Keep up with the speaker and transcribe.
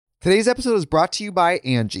Today's episode is brought to you by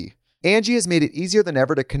Angie. Angie has made it easier than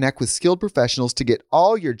ever to connect with skilled professionals to get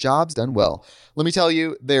all your jobs done well. Let me tell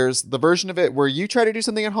you, there's the version of it where you try to do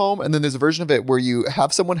something at home, and then there's a version of it where you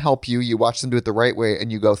have someone help you, you watch them do it the right way,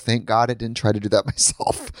 and you go, thank God I didn't try to do that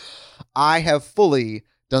myself. I have fully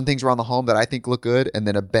done things around the home that I think look good, and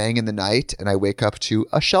then a bang in the night, and I wake up to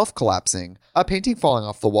a shelf collapsing, a painting falling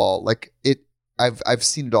off the wall. I've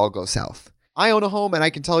seen it all go south. I own a home, and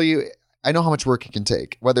I can tell you, I know how much work it can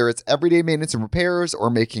take. Whether it's everyday maintenance and repairs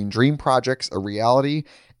or making dream projects a reality,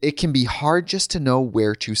 it can be hard just to know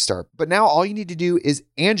where to start. But now all you need to do is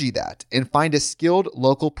Angie that and find a skilled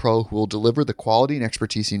local pro who will deliver the quality and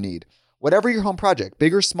expertise you need. Whatever your home project,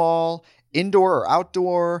 big or small, indoor or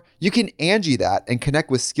outdoor, you can Angie that and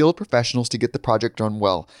connect with skilled professionals to get the project done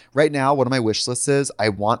well. Right now, one of my wish lists is I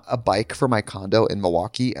want a bike for my condo in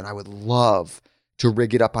Milwaukee, and I would love to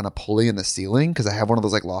rig it up on a pulley in the ceiling because I have one of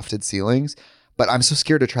those like lofted ceilings, but I'm so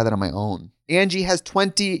scared to try that on my own. Angie has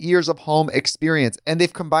 20 years of home experience, and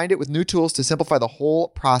they've combined it with new tools to simplify the whole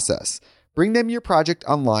process. Bring them your project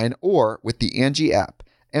online or with the Angie app.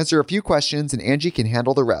 Answer a few questions and Angie can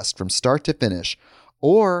handle the rest from start to finish,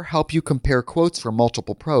 or help you compare quotes from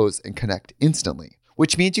multiple pros and connect instantly,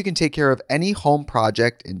 which means you can take care of any home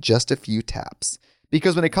project in just a few taps.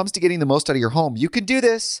 Because when it comes to getting the most out of your home, you can do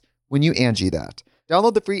this when you Angie that.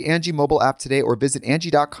 Download the free Angie mobile app today or visit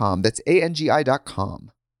Angie.com. That's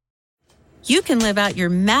ANGI.com. You can live out your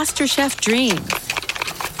MasterChef dreams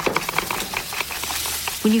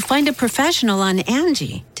when you find a professional on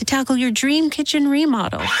Angie to tackle your dream kitchen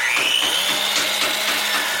remodel.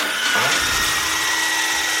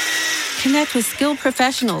 Connect with skilled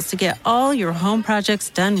professionals to get all your home projects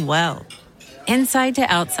done well. Inside to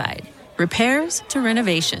outside, repairs to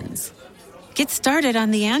renovations. Get started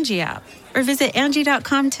on the Angie app or visit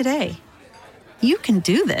Angie.com today. You can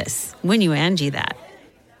do this when you Angie that.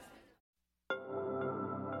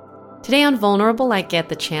 Today on Vulnerable, I get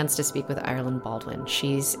the chance to speak with Ireland Baldwin.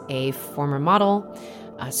 She's a former model,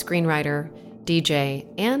 a screenwriter, DJ,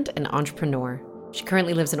 and an entrepreneur. She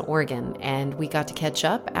currently lives in Oregon, and we got to catch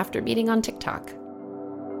up after meeting on TikTok.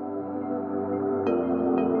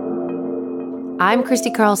 I'm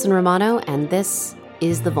Christy Carlson Romano, and this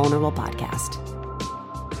is the Vulnerable Podcast.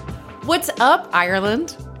 What's up,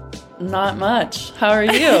 Ireland? Not much. How are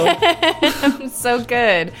you? I'm so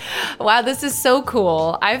good. Wow, this is so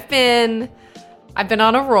cool. I've been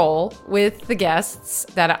on a roll with the guests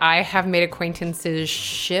that I have made acquaintances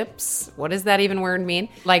ships. What does that even word mean?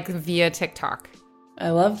 Like via TikTok. I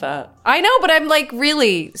love that. I know, but I'm like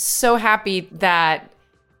really so happy that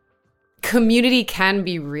community can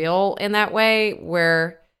be real in that way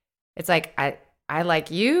where it's like I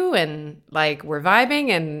like you and like we're vibing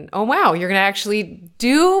and oh wow, you're going to actually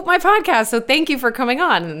do my podcast. So thank you for coming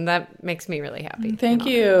on. And that makes me really happy. Thank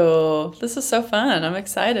you. This is so fun. I'm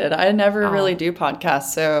excited. I never really do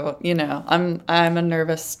podcasts. So, I'm a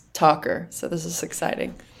nervous talker. So this is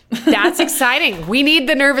exciting. That's exciting. We need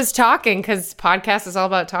the nervous talking because podcast is all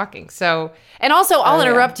about talking. So, and also I'll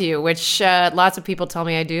interrupt you, which lots of people tell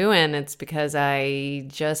me I do. And it's because I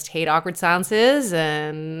just hate awkward silences.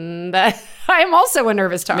 And I'm also a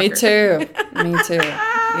nervous talker. Me too.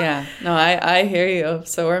 Yeah. No, I hear you.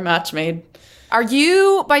 So we're match made. Are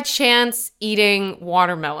you by chance eating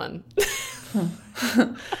watermelon?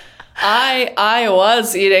 I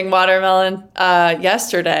was eating watermelon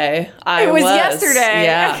yesterday. It was yesterday.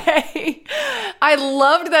 Yeah. Okay. I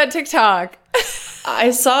loved that TikTok.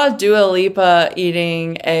 I saw Dua Lipa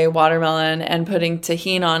eating a watermelon and putting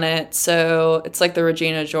tahini on it. So it's like the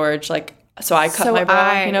Regina George, so I cut my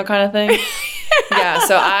bra, kind of thing. Yeah.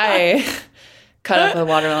 So I cut up a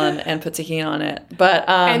watermelon and put tahini on it. But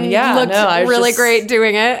and looked really great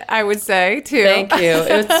doing it, I would say, too. Thank you.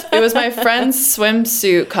 It was my friend's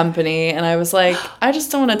swimsuit company, and I was like, I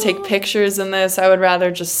just don't want to take pictures in this. I would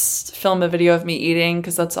rather just film a video of me eating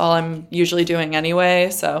because that's all I'm usually doing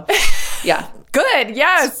anyway. So, yeah. Good.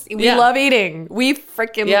 Yes. We love eating. We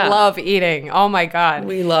freaking love eating. Oh, my God.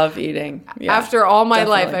 We love eating. Yeah, after all my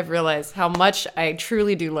life, I've realized how much I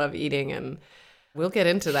truly do love eating, and we'll get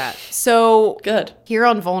into that. So good. Here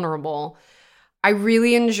on Vulnerable, I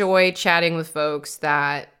really enjoy chatting with folks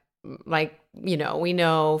that, we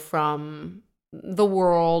know from the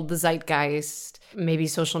world, the zeitgeist, maybe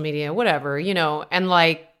social media, whatever,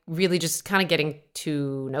 and really just kind of getting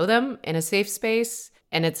to know them in a safe space.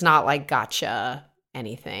 And it's not like gotcha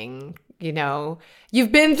anything,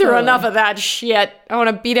 You've been through enough of that shit. I want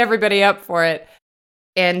to beat everybody up for it.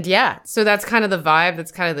 And so that's kind of the vibe.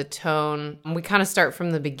 That's kind of the tone. We kind of start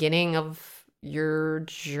from the beginning of your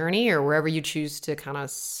journey or wherever you choose to kind of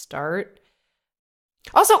start.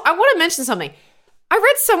 Also, I want to mention something. I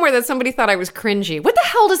read somewhere that somebody thought I was cringy. What the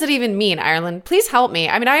hell does it even mean, Ireland? Please help me.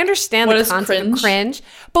 I mean, I understand the concept of cringe,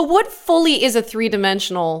 but what fully is a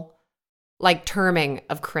three-dimensional, like, terming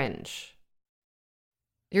of cringe?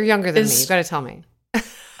 You're younger than me. You got to tell me.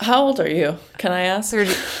 How old are you? Can I ask?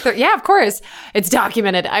 30, yeah, of course. It's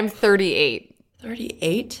documented. I'm 38.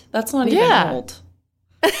 38? That's not even old.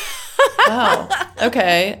 Wow.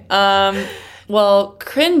 Okay. Well,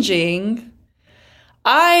 cringing...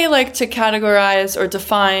 I like to categorize or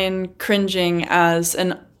define cringing as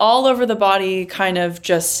an all over the body kind of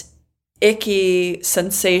just icky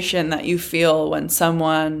sensation that you feel when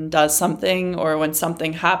someone does something or when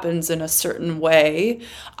something happens in a certain way.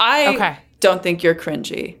 I don't think you're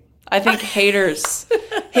cringy. I think haters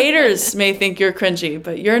may think you're cringy,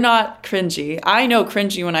 but you're not cringy. I know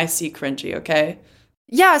cringy when I see cringy, okay?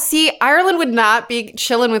 Yeah, see, Ireland would not be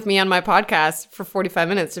chilling with me on my podcast for 45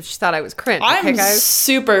 minutes if she thought I was cringe. I'm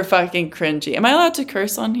super fucking cringy. Am I allowed to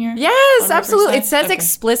curse on here? Yes, 100%? Absolutely. It says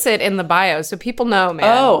explicit in the bio, so people know,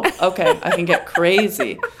 man. Oh, okay. I can get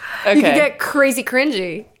crazy. Okay. You can get crazy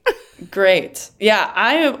cringy. Great. Yeah,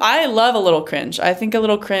 I love a little cringe. I think a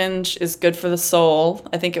little cringe is good for the soul.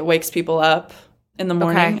 I think it wakes people up in the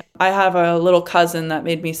morning. Okay. I have a little cousin that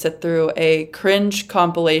made me sit through a cringe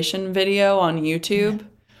compilation video on YouTube.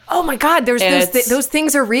 Oh my God, those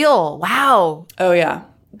things are real. Wow. Oh yeah.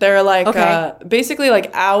 They're like basically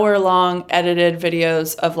like hour-long edited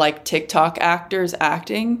videos of like TikTok actors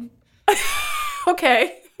acting.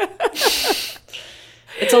 Okay.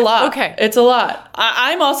 It's a lot. Okay. It's a lot.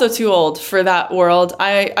 I'm also too old for that world.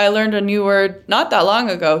 I learned a new word not that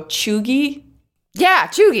long ago, cheugy. Yeah,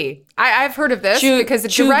 cheugy. I've heard of this because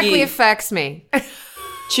it directly affects me.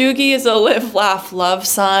 Cheugy is a live, laugh, love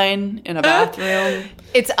sign in a bathroom.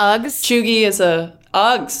 It's Uggs. Cheugy is a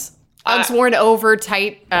Uggs. Uggs worn over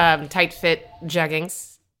tight fit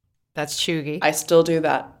jeggings. That's cheugy. I still do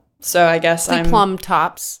that. So I guess plum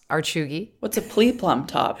tops are cheugy. What's a plum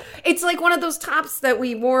top? It's like one of those tops that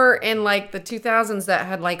we wore in like the 2000s that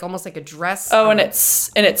had like almost like a dress. Oh, and it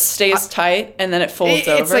stays tight and then it folds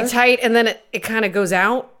over. It's like tight and then it kind of goes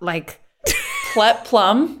out like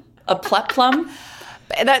plum. A plum.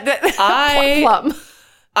 Plum.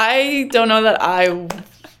 I don't know that I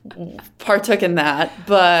partook in that,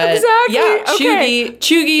 but exactly. Yeah,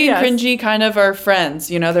 cheugy and cringy kind of are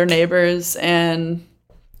friends. You know, they're neighbors and.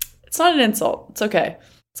 It's not an insult. It's okay.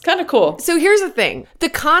 It's kind of cool. So here's the thing. The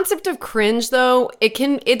concept of cringe, though,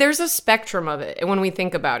 there's a spectrum of it when we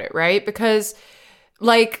think about it, right? Because,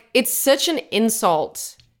 like, it's such an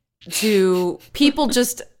insult to people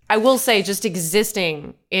just, I will say, just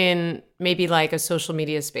existing in maybe, like, a social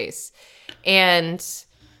media space. And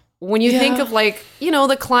when you think of, like, you know,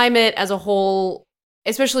 the climate as a whole,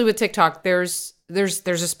 especially with TikTok, there's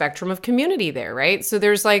a spectrum of community there, right? So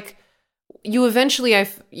there's, like, you eventually,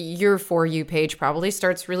 your For You page probably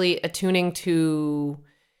starts really attuning to,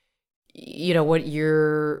 you know, what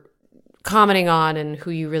you're commenting on and who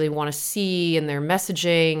you really want to see and their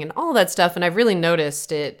messaging and all that stuff. And I've really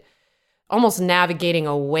noticed it almost navigating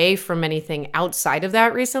away from anything outside of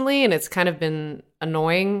that recently. And it's kind of been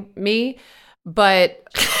annoying me. But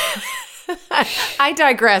I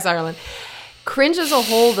digress, Ireland. Cringe as a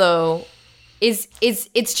whole, though,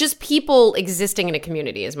 it's just people existing in a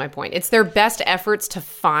community is my point. It's their best efforts to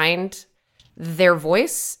find their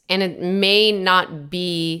voice, and it may not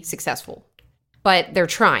be successful, but they're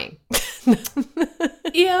trying.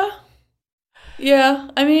 Yeah.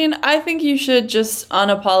 I mean, I think you should just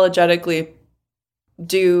unapologetically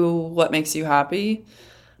do what makes you happy.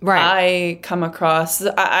 Right. I come across,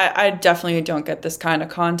 I definitely don't get this kind of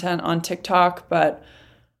content on TikTok, but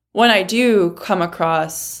when I do come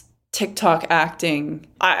across TikTok acting,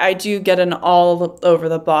 I do get an all over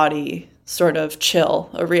the body sort of chill,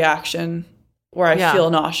 a reaction where I feel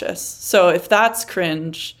nauseous. So if that's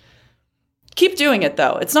cringe, keep doing it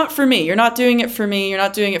though. It's not for me. You're not doing it for me. You're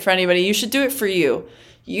not doing it for anybody. You should do it for you.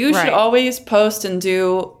 You should always post and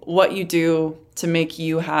do what you do to make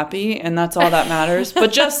you happy, and that's all that matters.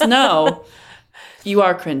 But just know you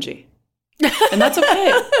are cringy. And that's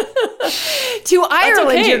okay. To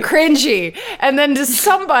Ireland, you're cringy. And then to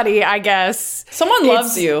somebody, I guess. Someone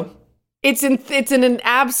loves you. It's an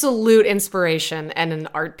absolute inspiration and an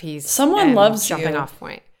art piece. Someone loves you. Jumping off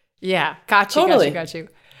point. Yeah. Got you. Totally. Got you.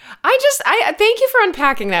 I thank you for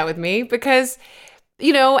unpacking that with me because,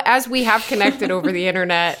 you know, as we have connected over the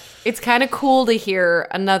internet, it's kind of cool to hear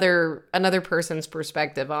another person's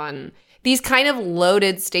perspective on these kind of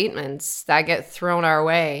loaded statements that get thrown our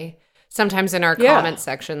way. Sometimes in our comment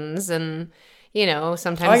sections and, you know,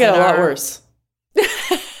 sometimes I get a lot worse.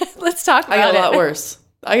 Let's talk about it. I get a lot worse.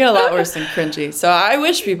 I get a lot worse than cringy. So I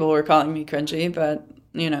wish people were calling me cringy, but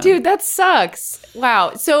Dude, that sucks.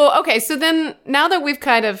 Wow. So, okay. So then now that we've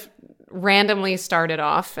kind of randomly started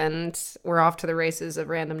off and we're off to the races of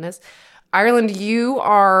randomness, Ireland, you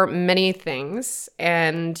are many things,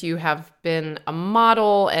 and you have been a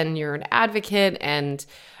model, and you're an advocate, and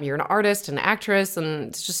you're an artist, an actress, and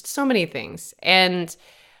it's just so many things. And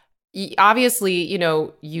obviously,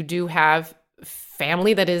 you do have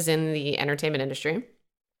family that is in the entertainment industry.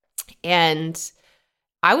 And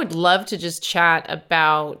I would love to just chat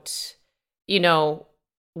about,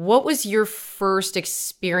 what was your first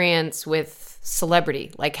experience with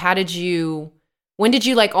celebrity? Like, when did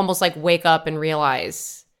you almost wake up and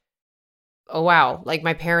realize, oh, wow,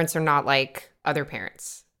 my parents are not like other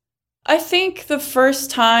parents? I think the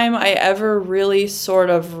first time I ever really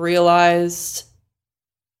sort of realized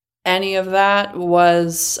any of that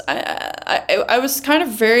was I was kind of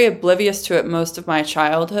very oblivious to it most of my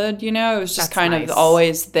childhood, It was just kind of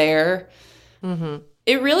always there. Mm-hmm.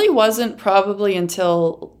 It really wasn't probably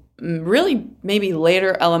until really maybe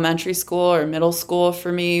later elementary school or middle school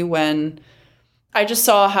for me when I just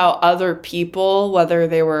saw how other people, whether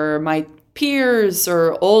they were my peers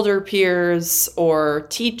or older peers or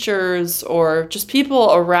teachers or just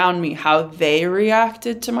people around me, how they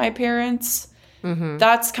reacted to my parents. Mm-hmm.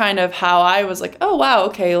 That's kind of how I was like, oh, wow,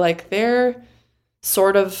 okay, they're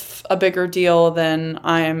sort of a bigger deal than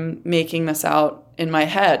I'm making this out in my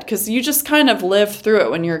head. Because you just kind of live through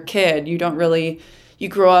it when you're a kid. You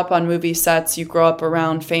grow up on movie sets, you grow up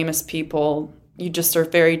around famous people. You just are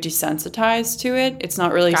very desensitized to it. It's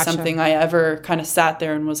not really something I ever kind of sat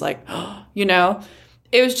there and was like,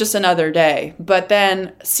 it was just another day. But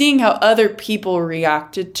then seeing how other people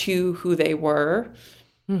reacted to who they were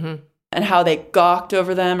mm-hmm. and how they gawked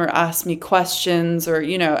over them or asked me questions or,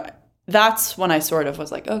 that's when I sort of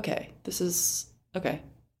was like, okay, this is okay.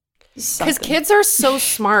 Because kids are so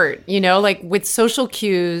smart, with social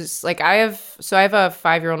cues. I have a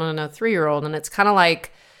 5-year-old and a 3-year-old, and it's kind of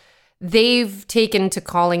like, they've taken to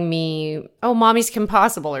calling me, oh, mommy's Kim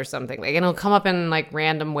Possible or something. And it'll come up in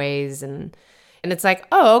random ways. And it's like,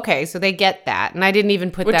 oh, okay. So they get that. And I didn't even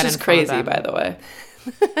put that in front of them. Which is crazy, by the way.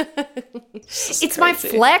 It's my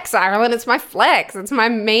flex, Ireland. It's my flex. It's my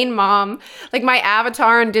main mom. My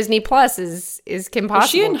avatar on Disney Plus is Kim Possible. Was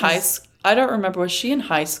she in high school? I don't remember. Was she in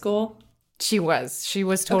high school? She was. She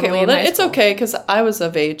was totally in high school. It's okay because I was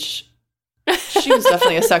of age. She was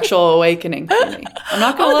definitely a sexual awakening for me. I'm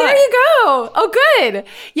not gonna lie. There you go. Oh, good.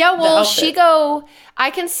 Yeah. Well, Shigo, I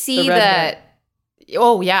can see that. Hair.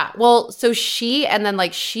 Oh, yeah. Well, so she and then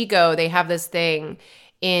Shigo, they have this thing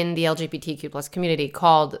in the LGBTQ plus community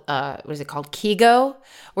called what is it called? Kigo,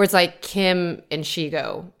 where it's Kim and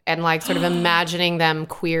Shigo, and sort of imagining them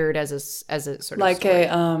queered as a sort of story.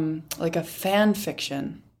 A fan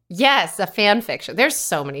fiction. Yes, a fan fiction. There's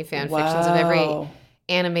so many fan fictions of every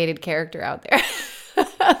animated character out there.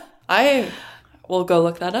 I will go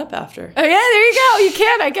look that up after. Oh yeah, there you go. You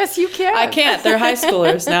can. I guess you can. I can't. They're high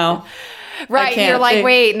schoolers now. Right. You're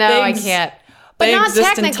wait, no, I can't. But not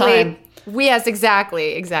technically. Yes,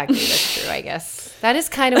 exactly. That's true, I guess. That is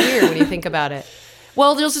kind of weird when you think about it.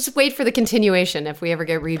 Well, you'll just wait for the continuation if we ever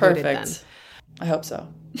get rebooted. Perfect. Then. I hope so.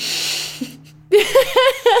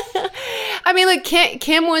 I mean,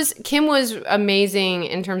 Kim was amazing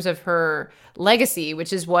in terms of her legacy,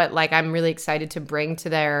 which is what I'm really excited to bring to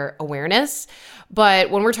their awareness.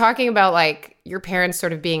 But when we're talking about your parents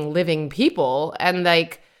sort of being living people and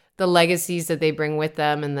the legacies that they bring with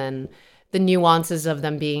them, and then the nuances of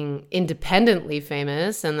them being independently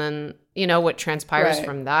famous, and then what transpires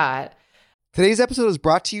from that. Today's episode is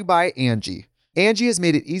brought to you by Angie. Angie has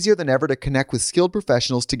made it easier than ever to connect with skilled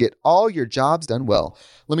professionals to get all your jobs done well.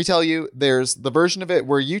 Let me tell you, there's the version of it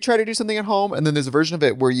where you try to do something at home, and then there's a version of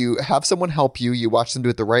it where you have someone help you, you watch them do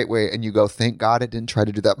it the right way, and you go, thank God I didn't try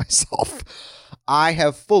to do that myself. I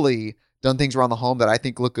have fully done things around the home that I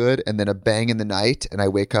think look good, and then a bang in the night, and I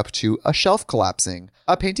wake up to a shelf collapsing,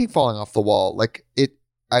 a painting falling off the wall.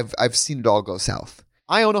 I've seen it all go south.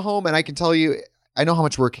 I own a home, and I can tell you, I know how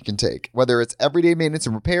much work it can take. Whether it's everyday maintenance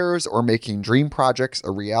and repairs or making dream projects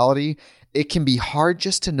a reality, it can be hard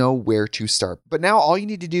just to know where to start. But now all you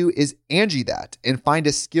need to do is Angie that and find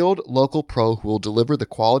a skilled local pro who will deliver the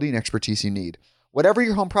quality and expertise you need. Whatever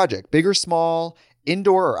your home project, big or small,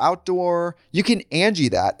 indoor or outdoor, you can Angie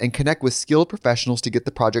that and connect with skilled professionals to get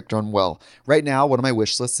the project done well. Right now, one of my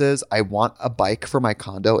wish lists is I want a bike for my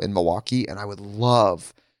condo in Milwaukee, and I would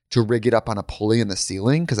love to rig it up on a pulley in the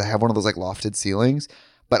ceiling because I have one of those lofted ceilings,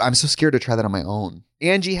 but I'm so scared to try that on my own.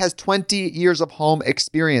 Angie has 20 years of home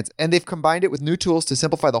experience, and they've combined it with new tools to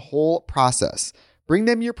simplify the whole process. Bring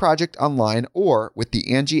them your project online or with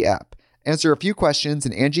the Angie app. Answer a few questions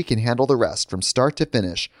and Angie can handle the rest from start to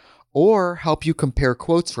finish, or help you compare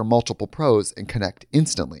quotes from multiple pros and connect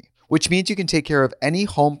instantly, which means you can take care of any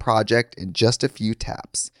home project in just a few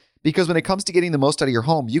taps. Because when it comes to getting the most out of your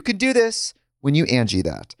home, you can do this when you Angie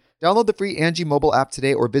that. Download the free Angie mobile app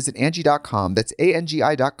today or visit Angie.com. That's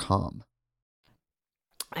ANGI.com.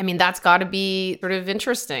 I mean, that's got to be sort of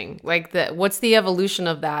interesting. Like, what's the evolution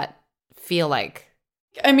of that feel like?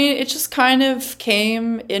 I mean, it just kind of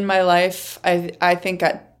came in my life. I think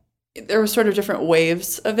there were sort of different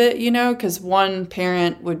waves of it, you know, because one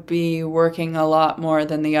parent would be working a lot more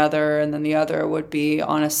than the other, and then the other would be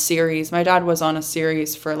on a series. My dad was on a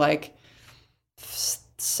series for like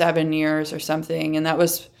 7 years or something, and that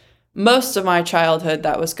was most of my childhood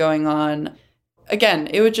that was going on. Again,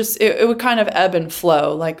 it would kind of ebb and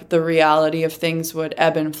flow, like the reality of things would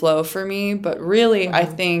ebb and flow for me. But really, I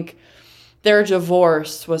think their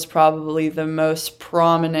divorce was probably the most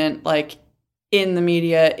prominent, like in the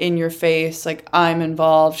media, in your face, like I'm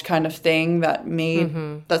involved kind of thing that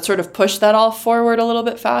made that sort of pushed that all forward a little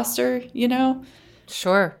bit faster, you know?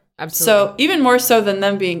 Sure. Absolutely. So even more so than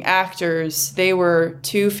them being actors, they were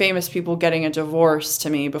two famous people getting a divorce to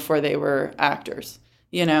me before they were actors,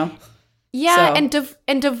 you know? Yeah, so.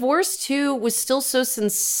 And divorce too was still so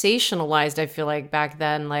sensationalized, I feel like, back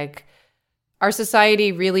then. Like, our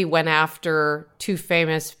society really went after two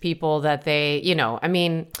famous people that they, you know, I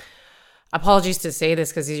mean, apologies to say this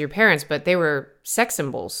because these are your parents, but they were sex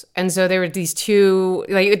symbols. And so there were these two,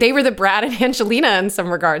 like, they were the Brad and Angelina in some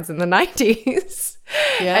regards in the 90s.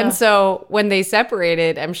 Yeah. And so when they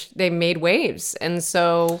separated, they made waves. And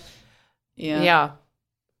so, yeah.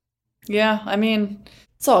 Yeah, I mean,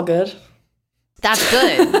 it's all good. That's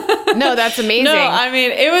good. No, that's amazing. No, I mean,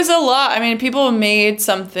 it was a lot. I mean, people made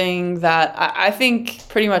something that I think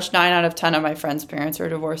pretty much 9 out of 10 of my friends' parents are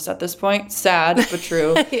divorced at this point. Sad, but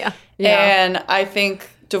true. Yeah. And I think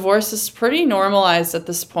divorce is pretty normalized at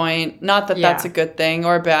this point. Not that that's a good thing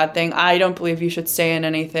or a bad thing. I don't believe you should stay in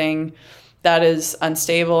anything that is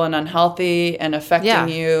unstable and unhealthy and affecting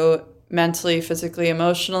you mentally, physically,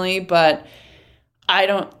 emotionally. But I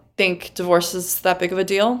don't think divorce is that big of a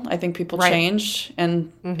deal. I think people change,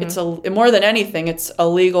 and it's more than anything, it's a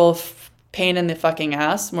legal pain in the fucking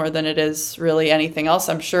ass more than it is really anything else.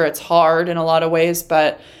 I'm sure it's hard in a lot of ways,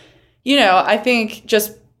 but you know, I think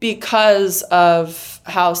just because of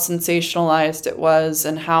how sensationalized it was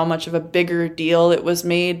and how much of a bigger deal it was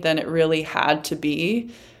made than it really had to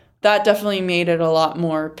be, that definitely made it a lot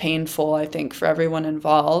more painful, I think, for everyone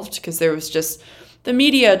involved, because there was just, the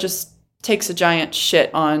media just takes a giant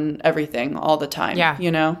shit on everything all the time. Yeah.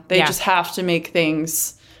 You know, they just have to make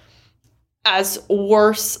things as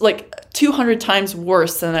worse, like 200 times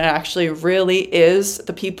worse than it actually really is.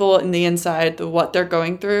 The people in the inside, what they're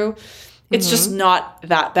going through, it's just not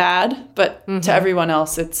that bad, but to everyone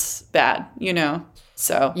else, it's bad, you know?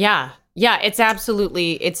 So. Yeah, it's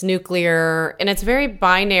it's nuclear, and it's very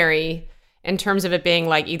binary in terms of it being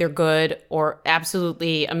like either good or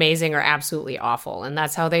absolutely amazing or absolutely awful. And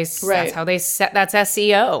that's how that's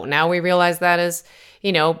SEO. Now we realize that as,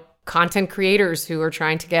 you know, content creators who are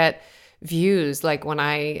trying to get views. Like when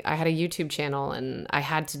I had a YouTube channel and I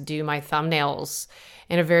had to do my thumbnails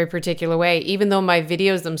in a very particular way, even though my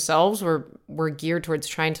videos themselves were geared towards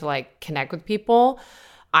trying to like connect with people,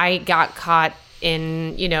 I got caught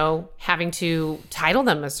in, you know, having to title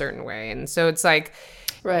them a certain way. And so it's like,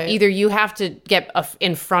 either you have to get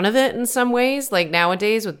in front of it in some ways, like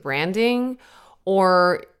nowadays with branding,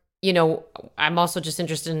 or, you know, I'm also just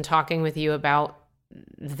interested in talking with you about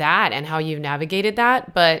that and how you've navigated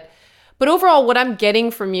that. But overall, what I'm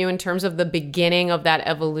getting from you in terms of the beginning of that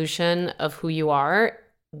evolution of who you are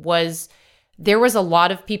was there was a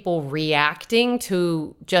lot of people reacting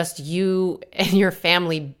to just you and your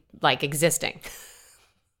like existing.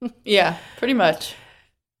 Yeah, pretty much.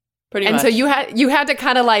 So you had to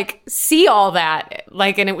kind of like see all that,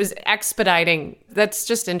 like, and it was expediting. That's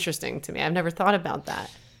just interesting to me. I've never thought about that.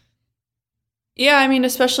 Yeah, I mean,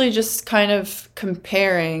 especially just kind of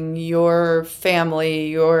comparing your family,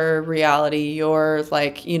 your reality, your,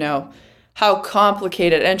 like, you know, how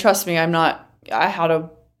complicated. And trust me, in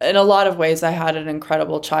a lot of ways, I had an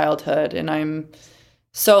incredible childhood, and I'm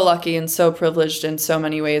so lucky and so privileged in so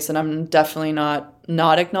many ways, and I'm definitely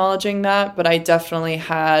not acknowledging that, but I definitely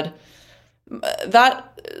had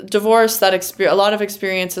that divorce, a lot of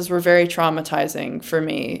experiences were very traumatizing for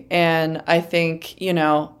me. And I think, you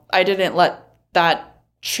know, I didn't let that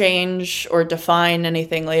change or define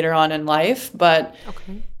anything later on in life, but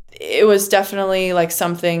it was definitely like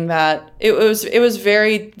something that it was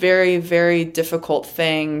very, very, very difficult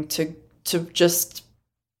thing to to just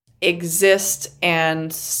exist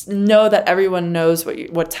and know that everyone knows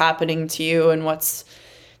what's happening to you and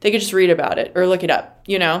they could just read about it or look it up,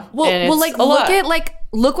 you know? Well, like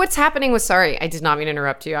look what's happening with, sorry, I did not mean to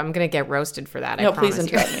interrupt you. I'm going to get roasted for that. No, please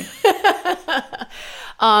interrupt me.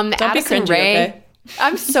 Don't Addison be cringy, Rae. okay?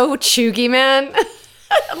 I'm so chuggy, man.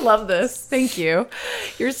 I love this. Thank you.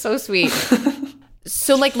 You're so sweet.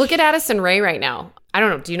 So like, look at Addison Rae right now. I don't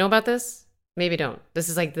know. Do you know about this? Maybe don't. This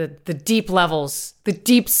is like the deep levels, the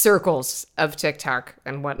deep circles of TikTok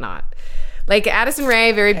and whatnot. Like Addison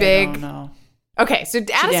Rae, very big. I don't know. Okay, so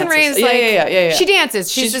Addison Rae is yeah. She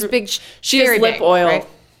dances. She's this big. She has lip big, oil. Right?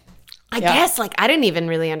 I guess like I didn't even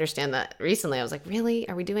really understand that recently. I was like, really?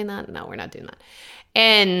 Are we doing that? No, we're not doing that.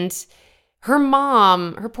 And her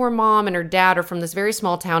poor mom and her dad are from this very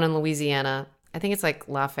small town in Louisiana. I think it's like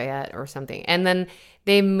Lafayette or something. And then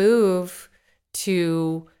they move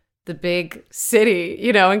to the big city,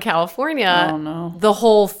 you know, in California. Oh, no. The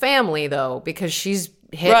whole family, though, because she's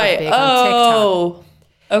hit big on TikTok.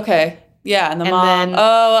 Okay. Yeah, and and mom.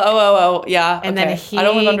 Then, yeah. And okay. then I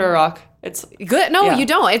don't live under a rock. It's good. No, you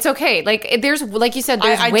don't. It's okay. Like there's, like you said,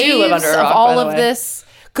 there's I waves do live under a rock, of all by the of way. this.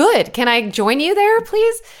 Good. Can I join you there,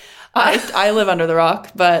 please? I live under the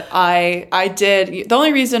rock, but I did. The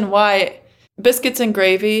only reason why biscuits and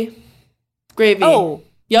gravy. Oh,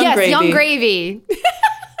 Young Gravy. Young Gravy.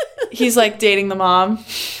 He's like dating the mom,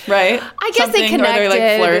 right? I guess they connected. Or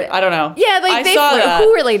they like flirt. I don't know. Yeah, like they saw flirt. that.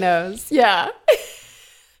 Who really knows? Yeah.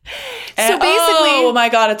 So basically, oh my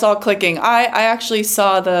God, it's all clicking. I actually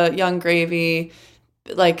saw the Young Gravy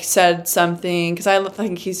like said something because I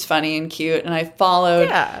think he's funny and cute, and I followed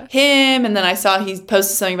him, and then I saw he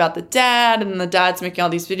posted something about the dad, and the dad's making all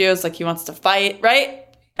these videos like he wants to fight, right?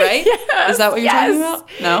 Yes, is that what you're talking about?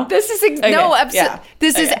 No, this is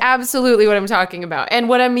This is absolutely what I'm talking about. And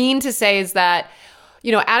what I mean to say is that,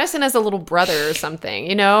 you know, Addison has a little brother or something,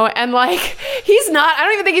 you know, and like he's not, I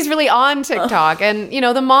don't even think he's really on TikTok. And, you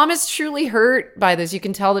know, the mom is truly hurt by this. You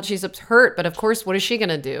can tell that she's hurt, but of course, what is she going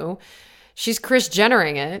to do? She's Kris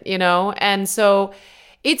Jennering it, you know? And so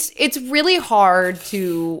it's really hard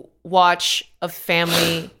to watch a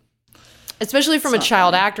family, especially from a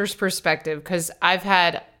child actor's perspective, because I've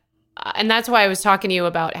had, and that's why I was talking to you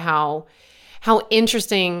about how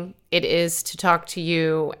interesting it is to talk to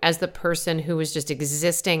you as the person who is just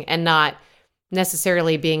existing and not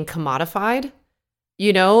necessarily being commodified,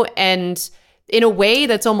 you know, and in a way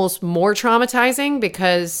that's almost more traumatizing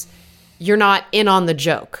because you're not in on the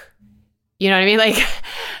joke. You know what I mean?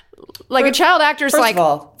 Like a child actor's like...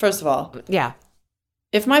 First of all. Yeah.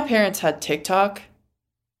 If my parents had TikTok,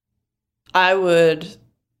 I would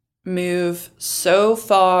move so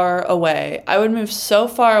far away.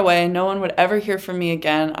 No one would ever hear from me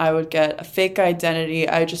again. I would get a fake identity.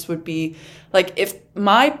 I just would be like, if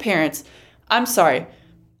my parents, I'm sorry,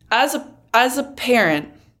 as a parent,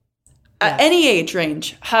 at any age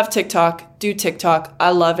range, have TikTok, do TikTok.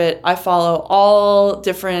 I love it. I follow all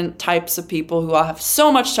different types of people who have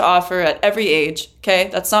so much to offer at every age. Okay?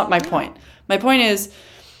 That's not my point. My point is,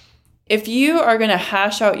 if you are going to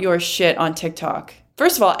hash out your shit on TikTok,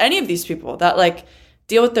 first of all, any of these people that like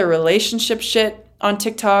deal with their relationship shit on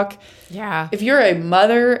TikTok. Yeah. If you're a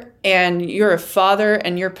mother and you're a father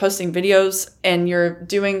and you're posting videos and you're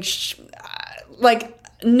doing like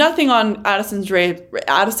nothing on Addison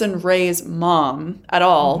Rae's mom at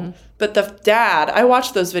all, but the dad, I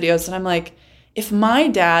watched those videos and I'm like, if my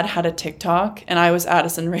dad had a TikTok and I was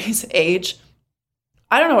Addison Rae's age,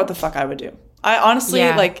 I don't know what the fuck I would do. I honestly,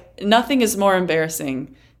 like, nothing is more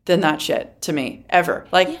embarrassing than that shit to me, ever.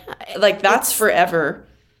 Like that's forever.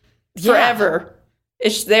 Forever.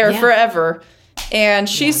 It's there forever. And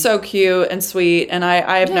she's so cute and sweet, and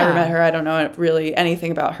I have never met her. I don't know really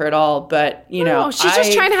anything about her at all, but, you know, she's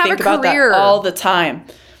just trying to have a career all the time.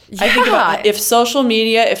 I think about if social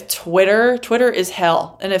media, if Twitter is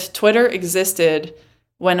hell, and if Twitter existed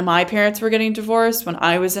when my parents were getting divorced, when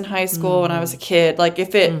I was in high school, when I was a kid, like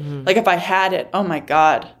if I had it, oh my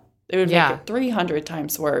God, it would make it 300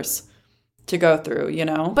 times worse to go through, you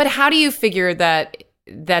know? But how do you figure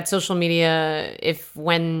that social media, if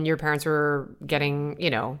when your parents were getting, you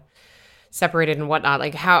know, separated and whatnot,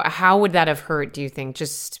 like how would that have hurt, do you think?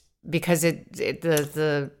 Just because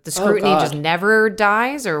the scrutiny just never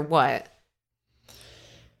dies, or what?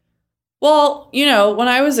 Well, you know, when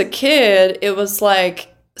I was a kid, it was like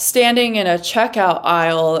standing in a checkout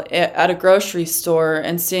aisle at a grocery store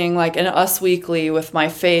and seeing like an Us Weekly with my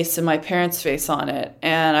face and my parents' face on it.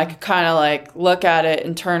 And I could kind of like look at it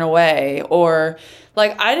and turn away. Or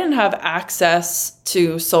like I didn't have access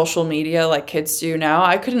to social media like kids do now.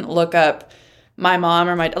 I couldn't look up my mom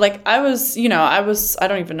or like I was, I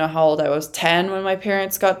don't even know how old I was, 10 when my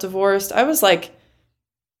parents got divorced. I was like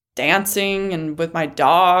dancing and with my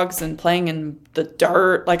dogs and playing in the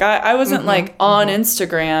dirt. Like I wasn't like on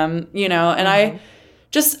Instagram, and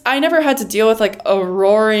I never had to deal with like a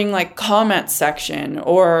roaring like comment section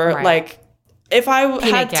or like if I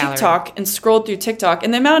had TikTok and scrolled through TikTok,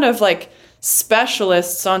 and the amount of like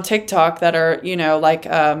specialists on TikTok that are, like,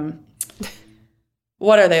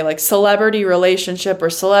 what are they, like celebrity relationship or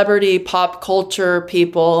celebrity pop culture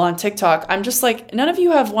people on TikTok. I'm just like, none of you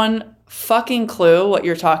have one fucking clue what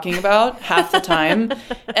you're talking about half the time.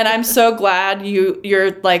 And I'm so glad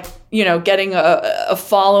you're like, getting a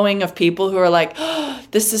following of people who are like, oh,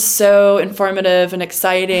 this is so informative and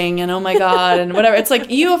exciting and oh my God and whatever. It's like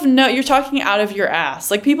you're talking out of your ass.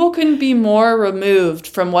 Like people couldn't be more removed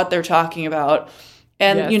from what they're talking about.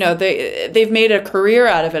 And, they've made a career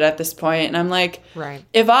out of it at this point. And I'm like,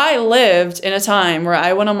 if I lived in a time where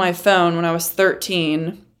I went on my phone when I was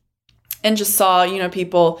 13 and just saw,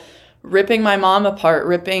 people ripping my mom apart,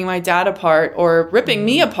 ripping my dad apart, or ripping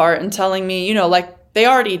me apart and telling me, like they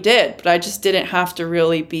already did, but I just didn't have to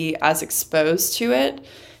really be as exposed to it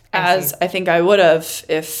as I think I would have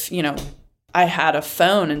if, I had a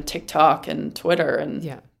phone and TikTok and Twitter and,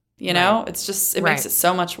 it's just, it makes it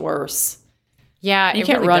so much worse. Yeah, you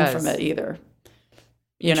can't run from it either.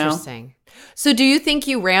 Interesting. So do you think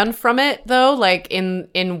you ran from it though? Like in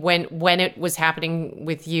when it was happening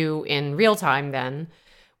with you in real time then,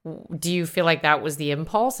 do you feel like that was the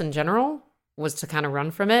impulse in general? Was to kind of run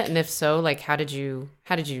from it? And if so, like how did you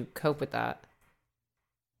cope with that?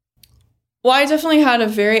 Well, I definitely had a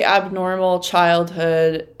very abnormal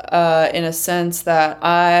childhood in a sense that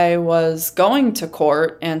I was going to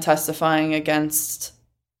court and testifying against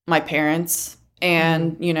my parents.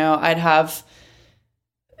 And, I'd have,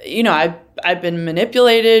 I've been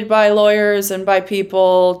manipulated by lawyers and by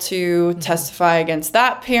people to testify against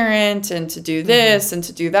that parent and to do this and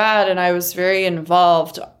to do that. And I was very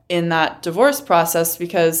involved in that divorce process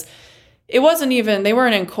because it wasn't even, they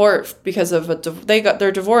weren't in court because of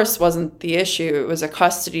their divorce wasn't the issue. It was a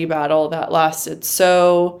custody battle that lasted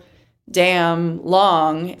so damn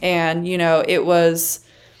long. And, it was,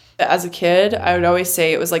 as a kid, I would always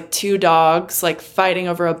say it was like two dogs like fighting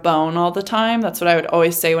over a bone all the time. That's what I would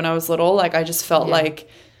always say when I was little. Like I just felt like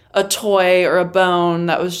a toy or a bone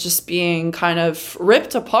that was just being kind of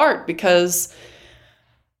ripped apart because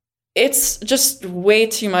it's just way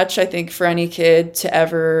too much, I think, for any kid to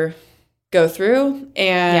ever go through.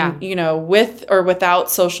 And, with or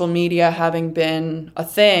without social media having been a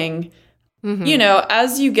thing,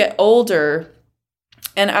 as you get older,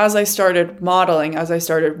 and as I started modeling, as I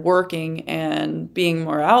started working and being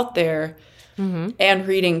more out there and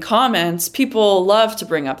reading comments, people love to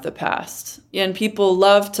bring up the past. And people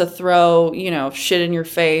love to throw, shit in your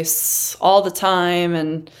face all the time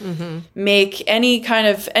and make any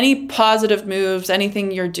positive moves,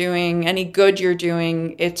 anything you're doing, any good you're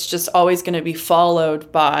doing. It's just always going to be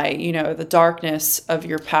followed by, the darkness of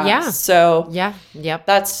your past. Yeah. So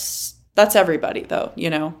that's everybody though,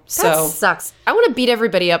 so that sucks. I want to beat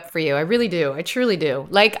everybody up for you. I really do. I truly do.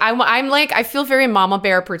 Like I'm like, I feel very mama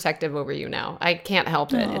bear protective over you now. I can't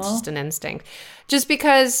help it. Aww. It's just an instinct. Just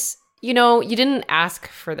because, you didn't ask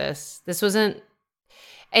for this. This wasn't,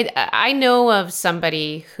 I know of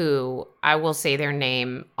somebody who I will say their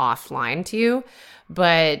name offline to you,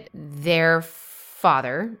 but their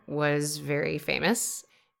father was very famous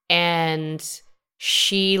and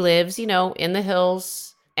she lives, in the hills.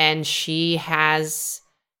 And she has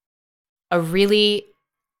a really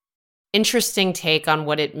interesting take on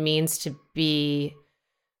what it means to be,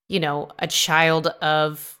 a child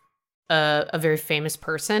of a very famous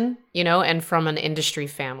person, and from an industry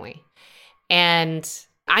family. And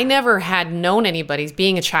I never had known anybody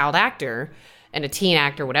being a child actor and a teen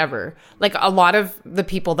actor, whatever. Like a lot of the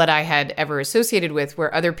people that I had ever associated with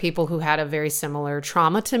were other people who had a very similar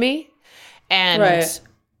trauma to me. And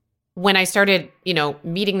when I started,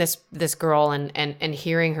 meeting this girl and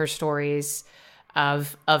hearing her stories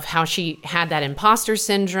of how she had that imposter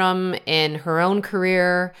syndrome in her own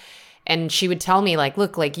career, and she would tell me like,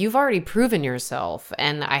 look, like you've already proven yourself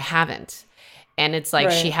and I haven't. And it's like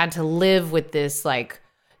she had to live with this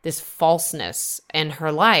falseness in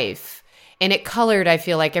her life. And it colored, I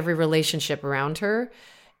feel like, every relationship around her.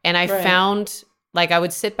 And I found like I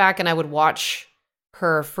would sit back and I would watch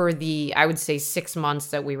her for the, I would say 6 months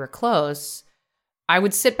that we were close. I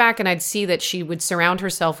would sit back and I'd see that she would surround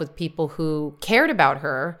herself with people who cared about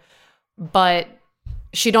her, but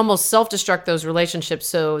she'd almost self-destruct those relationships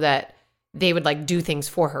so that they would like do things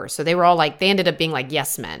for her. So they were all like, they ended up being like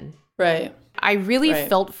yes men. Right. I really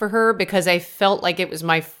felt for her because I felt like it was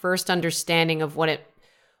my first understanding of what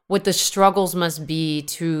the struggles must be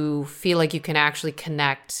to feel like you can actually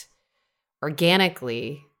connect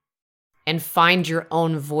organically and find your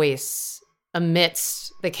own voice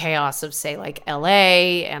amidst the chaos of, say, like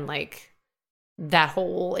LA and like that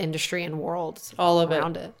whole industry and world all of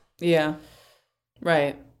around it. Yeah.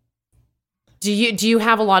 Right. Do you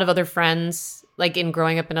have a lot of other friends, like in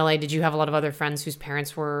growing up in LA, did you have a lot of other friends whose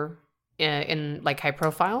parents were in like high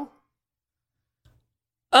profile?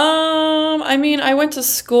 I mean, I went to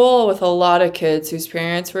school with a lot of kids whose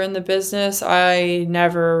parents were in the business. I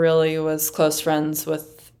never really was close friends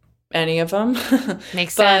with any of them.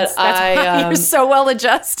 Makes sense. That's why you're so well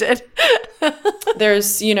adjusted.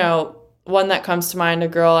 There's, one that comes to mind, a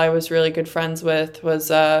girl I was really good friends with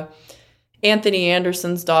was Anthony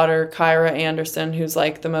Anderson's daughter, Kyra Anderson, who's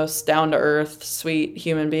like the most down-to-earth, sweet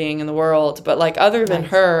human being in the world. But like other than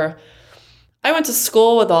her, I went to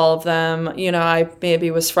school with all of them. I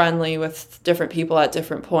maybe was friendly with different people at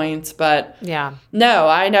different points, but no,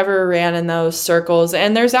 I never ran in those circles.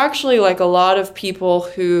 And there's actually like a lot of people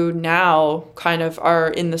who now kind of are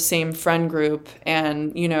in the same friend group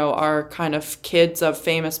and, are kind of kids of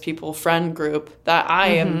famous people friend group that I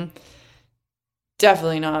am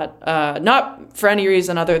definitely not for any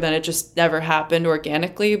reason other than it just never happened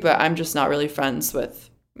organically, but I'm just not really friends with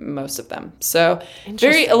most of them. So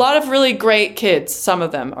a lot of really great kids. Some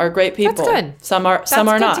of them are great people. That's good. Some are not.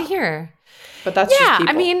 That's good to hear. But that's just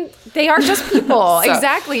people. I mean, they are just people.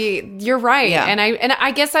 Exactly. You're right. Yeah. And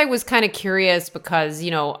I guess I was kind of curious because,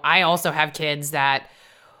 I also have kids that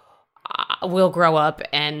will grow up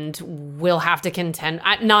and will have to contend,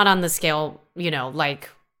 not on the scale, like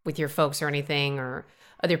with your folks or anything or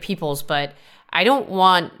other people's, but I don't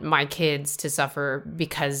want my kids to suffer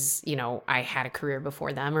because, I had a career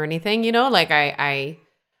before them or anything, like I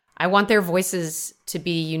want their voices to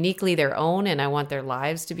be uniquely their own, and I want their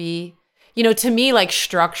lives to be, to me, like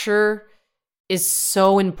structure is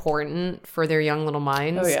so important for their young little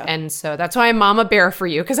minds. Oh, yeah. And so that's why I'm mama bear for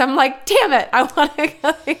you. Cause I'm like, damn it. I want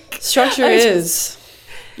to structure is.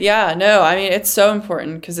 Yeah, no, I mean, it's so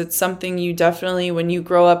important because it's something you definitely, when you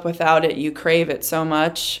grow up without it, you crave it so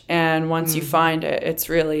much. And once you find it, it's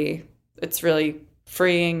really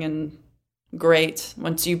freeing and great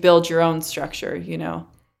once you build your own structure,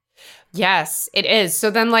 Yes, it is. So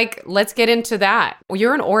then let's get into that. Well,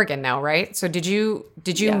 you're in Oregon now, right? So did you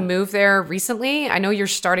move there recently? I know you're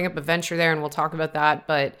starting up a venture there and we'll talk about that,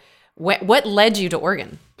 but what led you to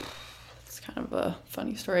Oregon? Kind of a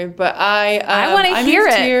funny story, but I want to hear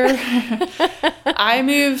it. I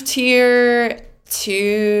moved here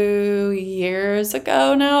 2 years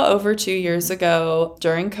ago now, over 2 years ago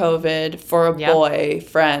during COVID for a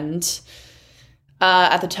boyfriend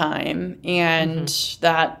at the time, and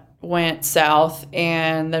that went south,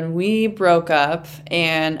 and then we broke up,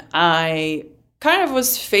 and I kind of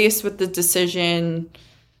was faced with the decision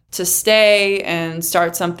to stay and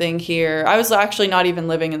start something here. I was actually not even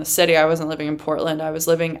living in the city. I wasn't living in Portland. I was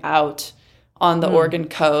living out on the Oregon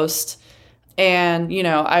coast. And,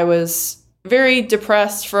 I was very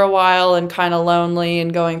depressed for a while and kind of lonely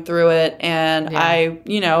and going through it. And I,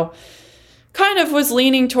 kind of was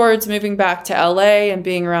leaning towards moving back to LA and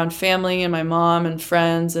being around family and my mom and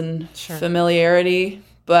friends and familiarity.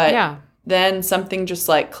 But then something just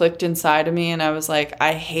clicked inside of me and I was like,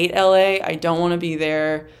 I hate LA. I don't want to be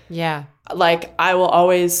there. Yeah. I will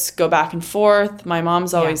always go back and forth. My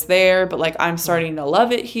mom's always there, but I'm starting to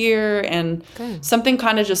love it here. And something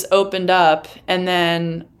kind of just opened up. And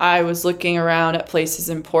then I was looking around at places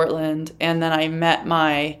in Portland, and then I met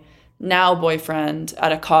my now boyfriend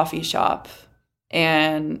at a coffee shop,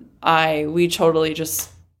 and we totally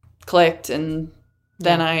just clicked. And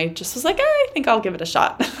then I just was like, I think I'll give it a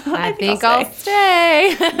shot. I think I'll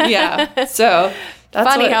stay. Yeah. So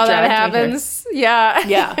that's funny how that happens. Yeah.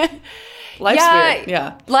 Yeah. Life's weird.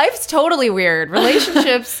 Yeah. Life's totally weird.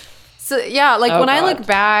 Relationships. So yeah, when I look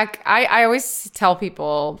back, I always tell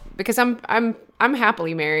people, because I'm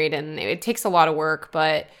happily married and it takes a lot of work,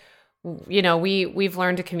 but we've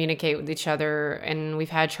learned to communicate with each other, and we've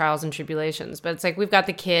had trials and tribulations, but it's we've got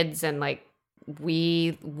the kids, and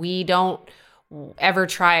we don't ever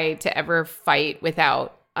try to ever fight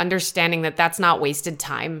without understanding that that's not wasted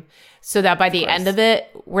time, so that by the end of it,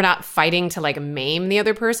 we're not fighting to maim the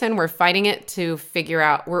other person. We're fighting it to figure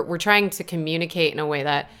out, we're trying to communicate in a way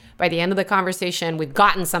that by the end of the conversation, we've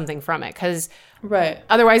gotten something from it, because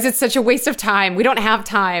otherwise it's such a waste of time. We don't have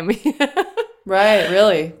time. Right,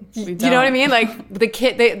 really. You know what I mean? The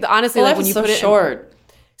kid, honestly, when you put it short.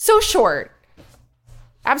 So short.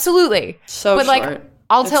 Absolutely. So short.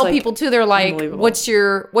 I'll tell people too, they're like, what's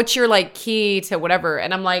your like key to whatever?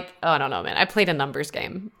 And I'm like, oh, I don't know, man. I played a numbers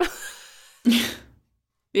game.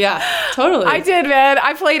 Yeah, totally. I did, man.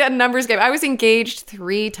 I played a numbers game. I was engaged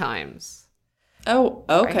 3 times. Oh,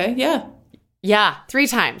 okay. Right? Yeah. Yeah, 3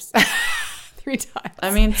 times. 3 times.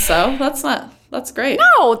 I mean, so that's great.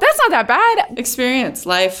 No, that's not that bad. Experience,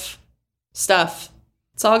 life, stuff.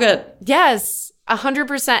 It's all good. Yes,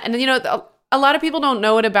 100%. And, you know, a lot of people don't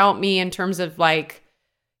know it about me in terms of like,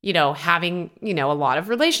 you know, having, you know, a lot of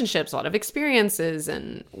relationships, a lot of experiences.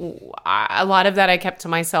 And a lot of that I kept to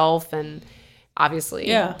myself, and obviously.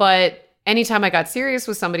 Yeah. But anytime I got serious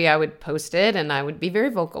with somebody, I would post it and I would be very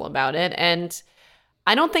vocal about it. And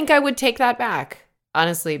I don't think I would take that back,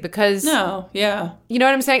 honestly, because no, yeah. You know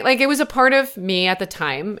what I'm saying? Like, it was a part of me at the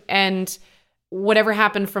time, and whatever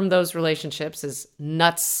happened from those relationships, as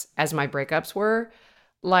nuts as my breakups were,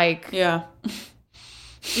 like, yeah.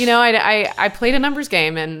 You know, I played a numbers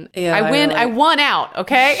game, and I won out,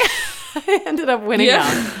 okay? I ended up winning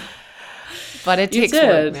out. But it takes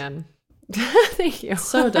work, man. Thank you.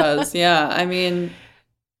 So does, yeah. I mean,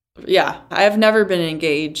 yeah, I've never been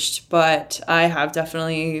engaged, but I have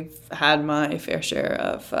definitely had my fair share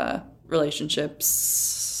of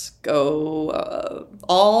relationships go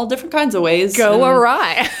all different kinds of ways. Go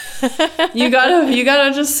awry. you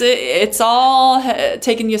gotta just, it's all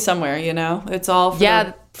taking you somewhere, you know? It's all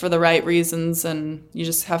for the right reasons, and you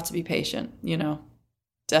just have to be patient, you know?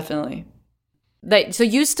 Definitely. So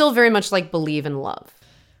you still very much like believe in love?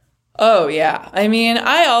 Oh, yeah. I mean,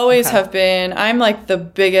 I always have been. I'm like the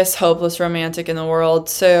biggest hopeless romantic in the world.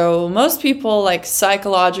 So most people, like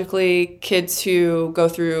psychologically, kids who go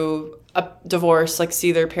through a divorce, like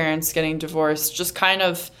see their parents getting divorced, just kind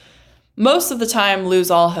of most of the time lose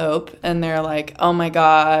all hope. And they're like, oh my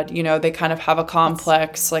God, you know, they kind of have a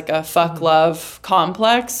complex, like a fuck love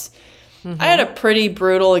complex. I had a pretty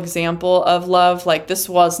brutal example of love. Like, this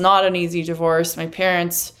was not an easy divorce. My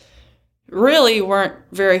parents really weren't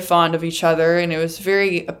very fond of each other, and it was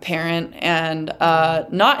very apparent and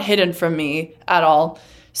not hidden from me at all.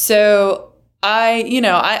 So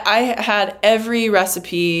I had every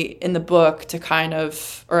recipe in the book to kind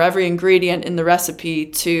of, or every ingredient in the recipe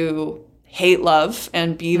to hate love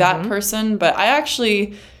and be that person. But I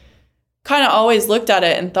actually kind of always looked at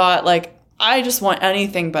it and thought, like, I just want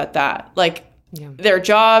anything but that. Like, their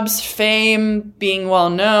jobs, fame, being well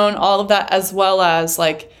known, all of that, as well as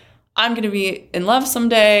like, I'm going to be in love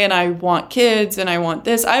someday, and I want kids, and I want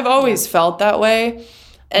this. I've always felt that way.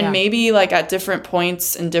 And maybe like at different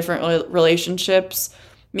points in different relationships,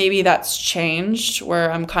 maybe that's changed, where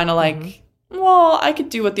I'm kind of like, well, I could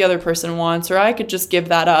do what the other person wants, or I could just give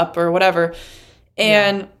that up or whatever.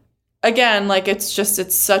 And again, like, it's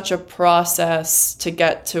such a process to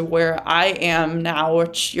get to where I am now,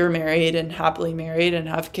 which you're married and happily married and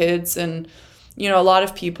have kids. And, you know, a lot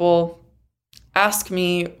of people ask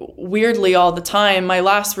me weirdly all the time. My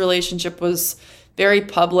last relationship was very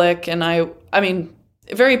public, and I mean,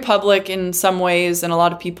 very public in some ways, and a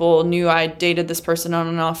lot of people knew I dated this person on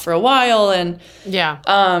and off for a while. And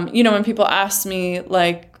you know, when people ask me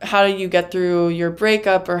like, how do you get through your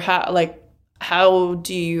breakup, or how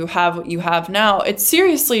do you have what you have now? It's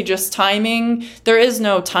seriously just timing. There is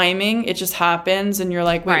no timing. It just happens, and you're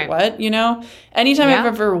like, wait, what? You know? Anytime I've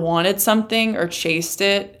ever wanted something or chased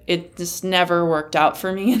it, it just never worked out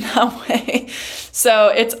for me in that way. So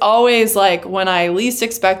it's always like, when I least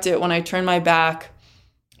expect it, when I turn my back,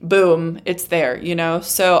 boom, it's there, you know?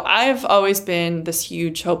 So I've always been this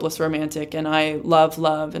huge hopeless romantic, and I love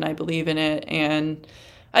love, and I believe in it, and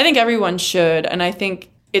I think everyone should. And I think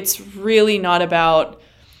it's really not about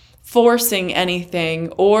forcing anything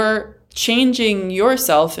or changing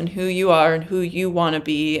yourself and who you are and who you want to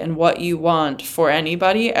be and what you want for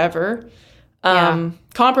anybody ever.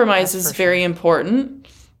 Compromise is very important,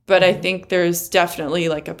 but I think there's definitely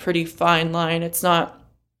like a pretty fine line.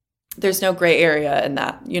 There's no gray area in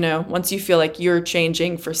that, you know? Once you feel like you're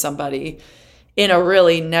changing for somebody in a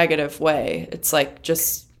really negative way, it's like,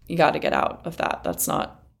 just, you got to get out of that. That's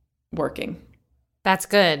not working. That's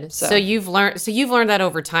good. So you've learned that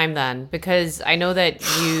over time then, because I know that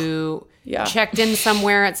you checked in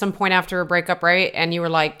somewhere at some point after a breakup, right? And you were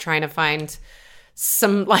like trying to find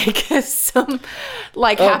some happiness from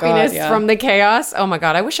the chaos. Oh my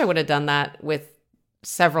God. I wish I would have done that with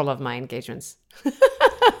several of my engagements.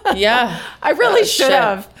 I really should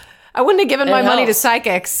have. I wouldn't have given my money to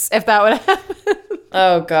psychics if that would happen.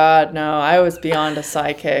 Oh God, no, I was beyond a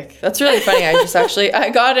psychic. That's really funny. I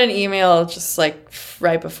got an email just like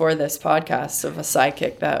right before this podcast of a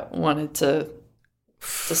psychic that wanted to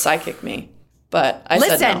psychic me. But I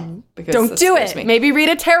said no. Because don't do it. Me. Maybe read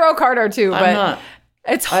a tarot card or two. I'm not.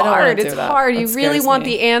 It's hard. It's hard. You really want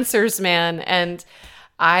me. the answers, man. And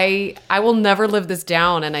I will never live this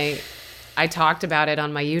down. And I talked about it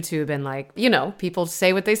on my YouTube, and like, you know, people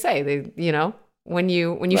say what they say. They, you know, when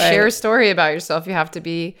you share a story about yourself, you have to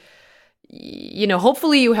be, you know,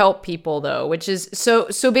 hopefully you help people though, which is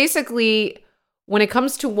so basically when it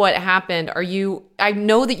comes to what happened, I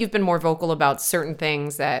know that you've been more vocal about certain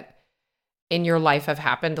things that in your life have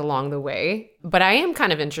happened along the way, but I am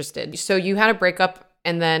kind of interested. So you had a breakup,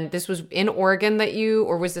 and then this was in Oregon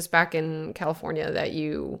or was this back in California that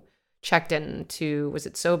you checked into, was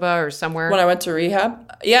it SOBA or somewhere? When I went to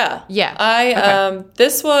rehab? Yeah. Yeah. I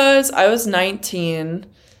was 19.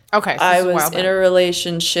 Okay. So I was in a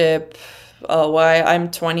relationship.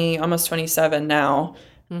 I'm 20, almost 27 now.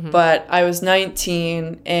 Mm-hmm. But I was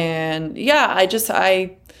 19, and yeah,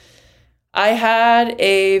 I had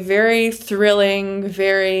a very thrilling,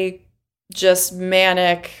 very just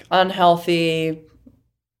manic, unhealthy,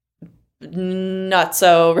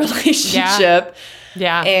 nutso relationship.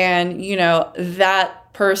 Yeah. And, you know,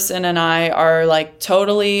 that person and I are like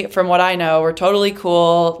totally, from what I know, we're totally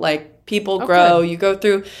cool. Like, people grow, you go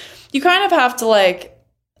through, you kind of have to like,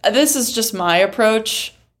 this is just my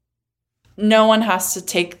approach. No one has to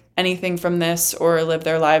take anything from this or live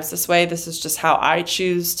their lives this way. This is just how I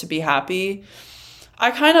choose to be happy.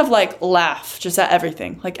 I kind of like laugh just at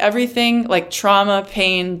everything, like trauma,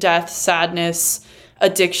 pain, death, sadness,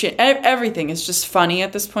 addiction, everything is just funny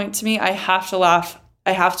at this point to me. I have to laugh.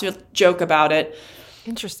 I have to joke about it.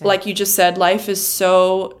 Interesting. Like you just said, life is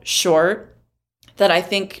so short that I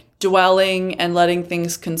think dwelling and letting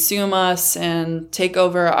things consume us and take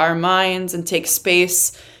over our minds and take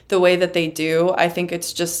space the way that they do, I think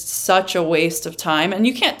it's just such a waste of time. And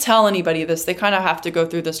you can't tell anybody this. They kind of have to go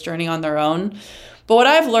through this journey on their own. But what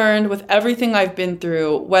I've learned with everything I've been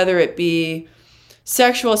through, whether it be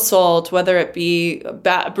sexual assault, whether it be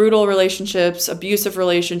brutal relationships, abusive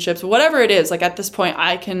relationships, whatever it is, like at this point,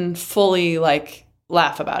 I can fully like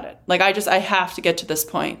laugh about it. Like I have to get to this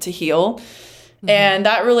point to heal. Mm-hmm. And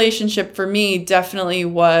that relationship for me definitely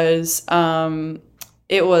was,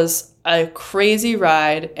 it was a crazy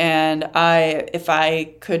ride. And if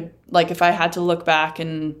I had to look back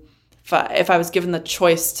and if I was given the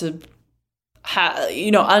choice to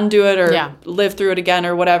undo it or live through it again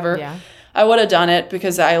or whatever, I would have done it,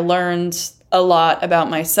 because I learned a lot about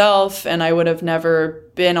myself, and I would have never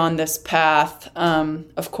been on this path,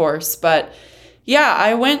 of course. But yeah,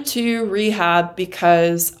 I went to rehab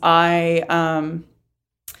because I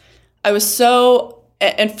was so,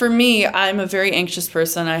 and for me, I'm a very anxious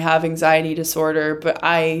person. I have anxiety disorder, but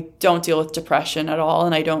I don't deal with depression at all,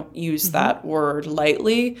 and I don't use that word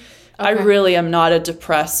lightly. Okay. I really am not a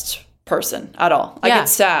depressed person at all. I get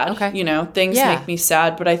sad, things make me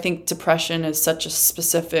sad, but I think depression is such a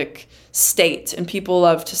specific state, and people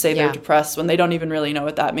love to say they're depressed when they don't even really know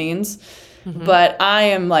what that means. Mm-hmm. But I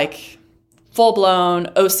am like full-blown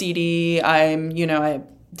OCD. I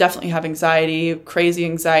definitely have anxiety, crazy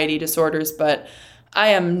anxiety disorders, but I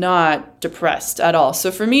am not depressed at all.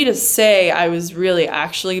 So for me to say I was really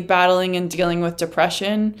actually battling and dealing with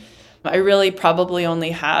depression, I really probably only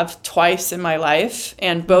have twice in my life,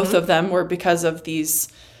 and both of them were because of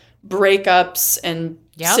these breakups and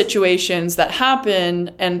situations that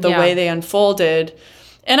happened and the way they unfolded.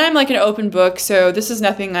 And I'm like an open book, so this is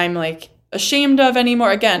nothing I'm like ashamed of anymore.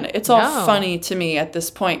 Again, it's all funny to me at this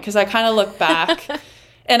point, because I kind of look back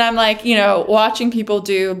and I'm like, watching people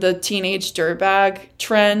do the teenage dirtbag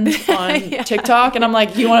trend on TikTok, and I'm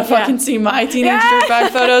like, you want to fucking see my teenage dirtbag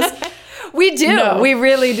photos? We do. No. We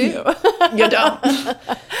really do. You don't.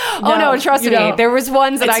 No, trust me. Don't. There was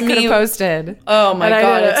ones that I could have posted. Oh my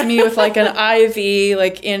God. It's me with like an IV,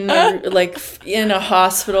 like in a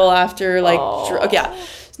hospital after like,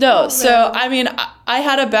 No. So, I mean, I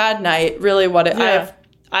had a bad night, really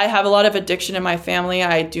I have a lot of addiction in my family.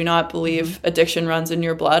 I do not believe addiction runs in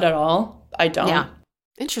your blood at all. I don't. Yeah.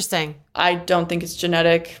 Interesting. I don't think it's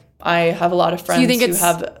genetic. I have a lot of friends who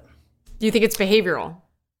have. Do you think it's behavioral?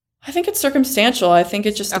 I think it's circumstantial. I think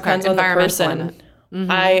it just depends on the person.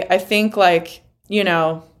 Mm-hmm. I think like,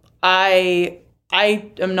 I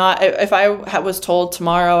am not, if I was told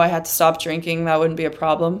tomorrow I had to stop drinking, that wouldn't be a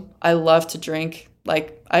problem. I love to drink.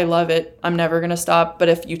 Like, I love it. I'm never going to stop. But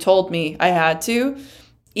if you told me I had to,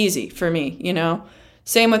 easy for me,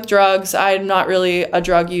 Same with drugs. I'm not really a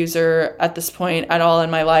drug user at this point at all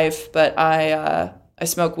in my life, but I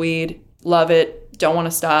smoke weed, love it. Don't want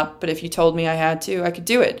to stop, but if you told me I had to, I could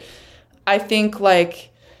do it. I think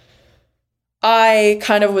like I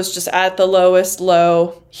kind of was just at the lowest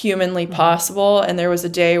low humanly possible, and there was a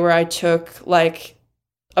day where I took like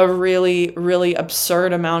a really, really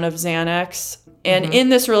absurd amount of Xanax, And in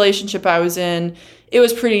this relationship I was in, it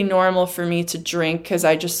was pretty normal for me to drink because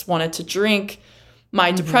I just wanted to drink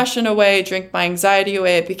my depression away, drink my anxiety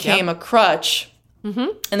away. It became a crutch.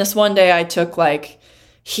 And this one day I took like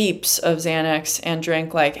heaps of Xanax and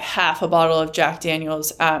drank like half a bottle of Jack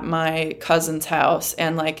Daniels at my cousin's house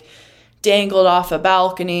and like dangled off a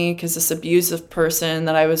balcony because this abusive person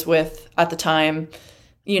that I was with at the time,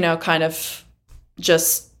 you know, kind of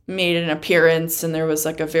just made an appearance, and there was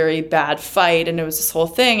like a very bad fight, and it was this whole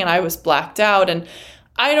thing, and I was blacked out, and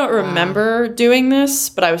I don't remember doing this,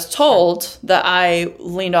 but I was told that I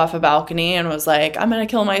leaned off a balcony and was like, I'm going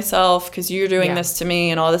to kill myself because you're doing this to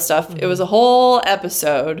me and all this stuff. It was a whole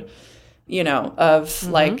episode, you know, of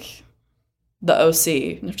like the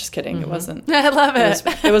OC. I'm just kidding. It wasn't. I love it.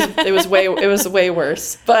 It was way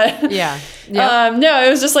worse. But yeah. no, it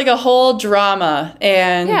was just like a whole drama.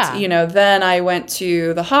 And, you know, then I went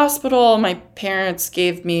to the hospital. My parents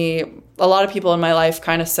gave me, a lot of people in my life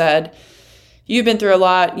kind of said, you've been through a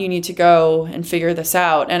lot, you need to go and figure this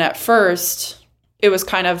out. And at first, it was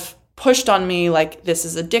kind of pushed on me like, this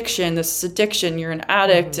is addiction, you're an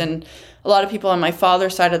addict. And a lot of people on my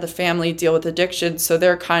father's side of the family deal with addiction, so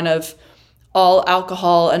they're kind of all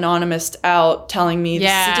alcohol anonymous out, telling me this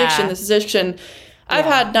is addiction. I've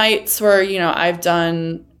had nights where, you know, I've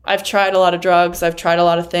tried a lot of drugs, I've tried a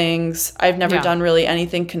lot of things. I've never done really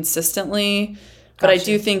anything consistently. But I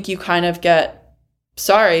do think you kind of get,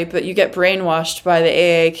 but you get brainwashed by the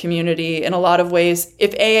AA community in a lot of ways.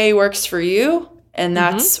 If AA works for you and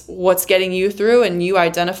that's what's getting you through and you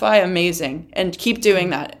identify, amazing. And keep doing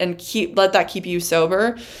that and let that keep you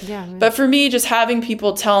sober. Yeah. But for me, just having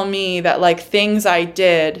people tell me that like things I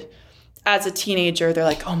did as a teenager, they're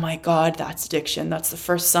like, oh my God, that's addiction. That's the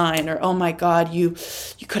first sign. Or, oh my God, you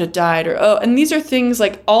could have died. Or, oh, and these are things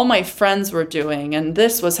like all my friends were doing. And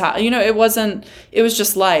this was how, you know, it was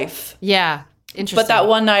just life. Yeah. Interesting. But that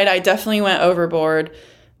one night I definitely went overboard,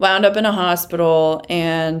 wound up in a hospital,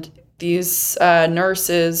 and these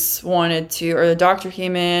nurses wanted to, or the doctor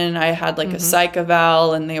came in, I had like a psych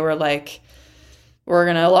eval, and they were like, we're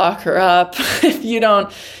going to lock her up. If you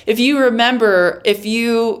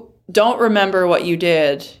don't remember what you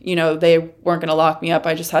did, you know, they weren't going to lock me up.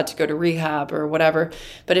 I just had to go to rehab or whatever.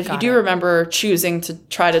 But if you do remember choosing to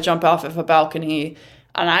try to jump off of a balcony,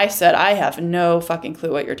 and I said, I have no fucking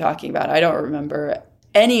clue what you're talking about. I don't remember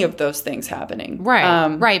any of those things happening. Right,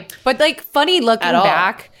 right. But like funny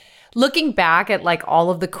looking back at like all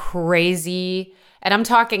of the crazy, and I'm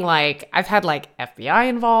talking like I've had like FBI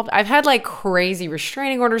involved. I've had like crazy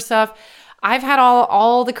restraining order stuff. I've had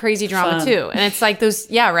all the crazy drama too. And it's like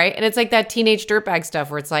those, right? And it's like that teenage dirtbag stuff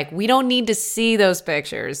where it's like, we don't need to see those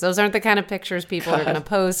pictures. Those aren't the kind of pictures people are going to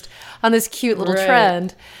post on this cute little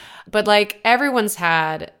trend. But like everyone's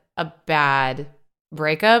had a bad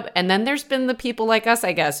breakup. And then there's been the people like us,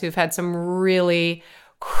 I guess, who've had some really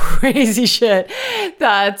crazy shit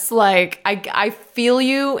that's like, I feel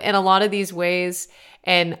you in a lot of these ways.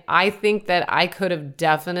 And I think that I could have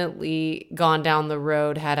definitely gone down the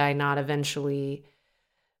road had I not eventually.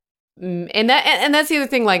 And that's the other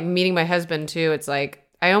thing, like meeting my husband too. It's like,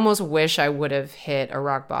 I almost wish I would have hit a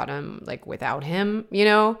rock bottom like without him, you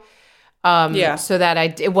know? So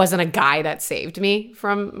that it wasn't a guy that saved me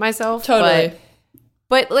from myself. Totally.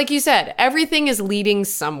 But like you said, everything is leading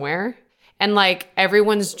somewhere, and like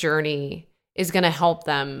everyone's journey is going to help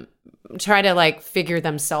them try to like figure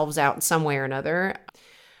themselves out some way or another.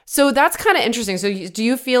 So that's kind of interesting. So do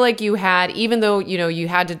you feel like you had, even though, you know, you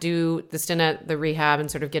had to do the stint at the rehab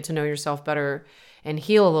and sort of get to know yourself better and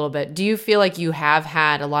heal a little bit, do you feel like you have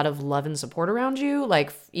had a lot of love and support around you?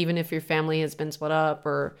 Like even if your family has been split up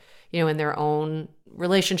or, you know, in their own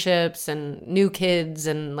relationships and new kids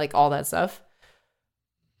and like all that stuff?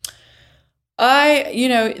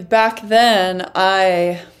 Back then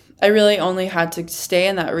I really only had to stay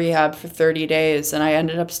in that rehab for 30 days, and I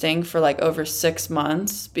ended up staying for like over 6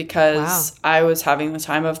 months because I was having the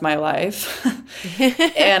time of my life.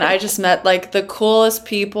 And I just met like the coolest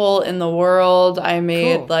people in the world. I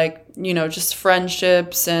made like, you know, just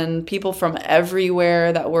friendships and people from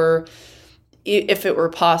everywhere that were, if it were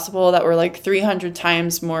possible, that were like 300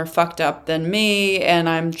 times more fucked up than me. And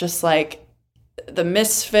I'm just like the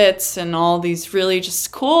misfits and all these really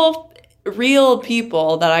just cool, real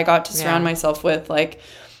people that I got to surround myself with. Like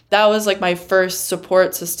that was like my first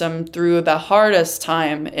support system through the hardest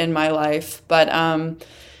time in my life. But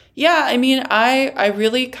I mean, I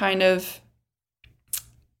really kind of,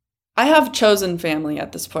 I have chosen family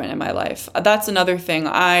at this point in my life. That's another thing.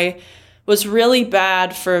 I was really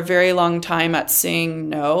bad for a very long time at saying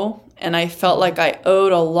no. And I felt like I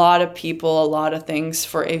owed a lot of people a lot of things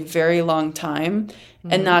for a very long time.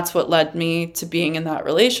 And that's what led me to being in that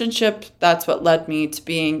relationship. That's what led me to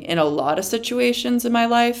being in a lot of situations in my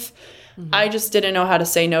life. I just didn't know how to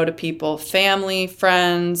say no to people, family,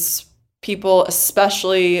 friends, people,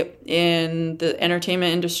 especially in the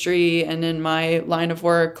entertainment industry and in my line of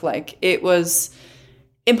work. Like, it was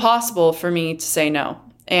impossible for me to say no.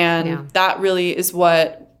 And that really is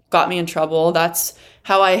what got me in trouble. That's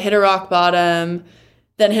how I hit a rock bottom,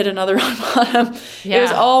 then hit another rock bottom. Yeah. It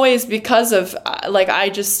was always because of, like, I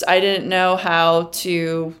didn't know how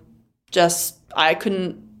to I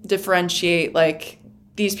couldn't differentiate, like,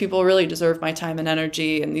 these people really deserve my time and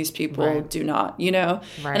energy and these people do not, you know?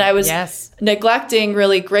 Right. And I was neglecting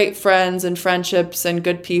really great friends and friendships and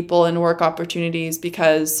good people and work opportunities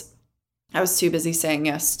because I was too busy saying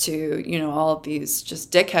yes to, you know, all of these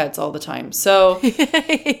just dickheads all the time. So,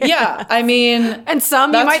 yeah, I mean. And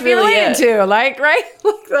some you might be really related to, like, right?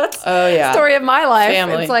 Like, that's the story of my life.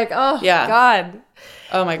 Family. It's like, God.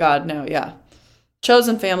 Oh, my God, no, yeah.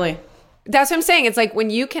 Chosen family. That's what I'm saying. It's like when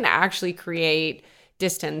you can actually create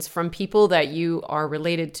distance from people that you are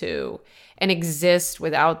related to and exist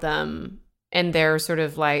without them and their sort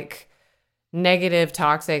of, like, negative,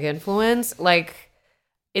 toxic influence, like,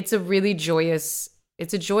 it's a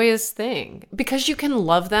joyous thing because you can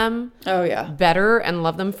love them better and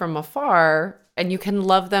love them from afar, and you can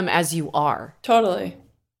love them as you are. Totally.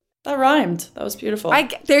 That rhymed. That was beautiful.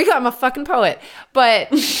 There you go. I'm a fucking poet. But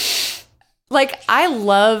like, I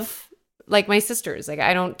love, like, my sisters. Like,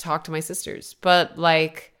 I don't talk to my sisters, but,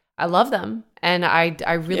 like, I love them. And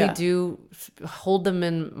I really do hold them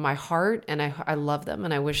in my heart, and I love them,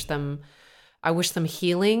 and I wish them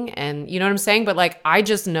healing, and you know what I'm saying? But, like, I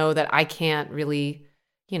just know that I can't really,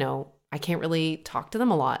 you know, talk to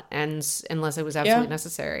them a lot, and unless it was absolutely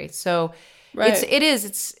necessary. So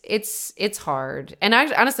it's hard. And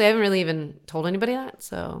I honestly haven't really even told anybody that.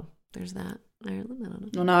 So there's that. I don't know.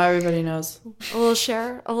 Well, now everybody knows. A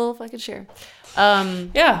little fucking share.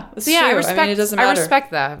 Yeah, it's true. I mean, it doesn't matter. I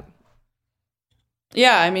respect that.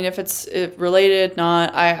 Yeah, I mean, if it's related,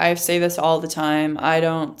 not, I say this all the time. I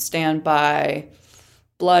don't stand by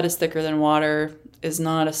blood is thicker than water is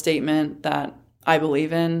not a statement that I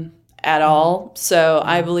believe in at all. So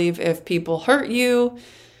I believe if people hurt you,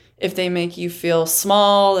 if they make you feel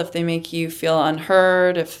small, if they make you feel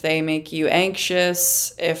unheard, if they make you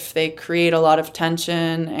anxious, if they create a lot of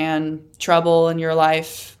tension and trouble in your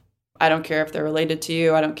life, I don't care if they're related to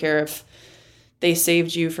you. I don't care if they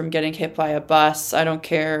saved you from getting hit by a bus. I don't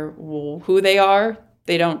care who they are.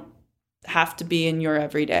 They don't have to be in your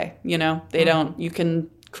everyday, you know? They don't. You can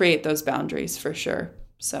create those boundaries for sure.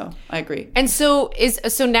 So I agree. And so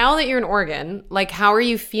now that you're in Oregon, like, how are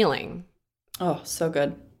you feeling? Oh, so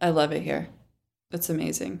good. I love it here. It's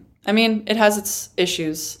amazing. I mean, it has its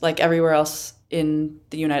issues like everywhere else in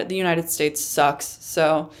the United States sucks.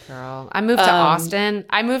 So, girl, I moved to Austin.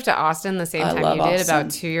 I moved to Austin the same time you did, about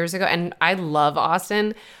 2 years ago, and I love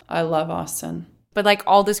Austin. I love Austin. But, like,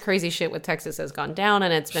 all this crazy shit with Texas has gone down,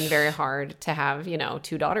 and it's been very hard to have, you know,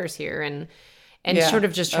 2 daughters here and sort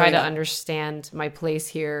of just try to understand my place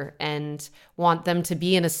here and want them to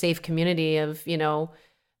be in a safe community of, you know,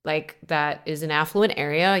 like, that is an affluent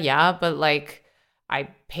area, but, like, I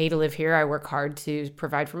pay to live here. I work hard to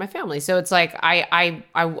provide for my family. So it's like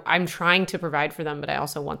I'm trying to provide for them, but I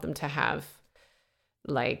also want them to have,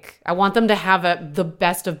 like, I want them to have the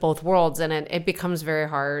best of both worlds, and it becomes very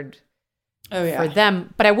hard for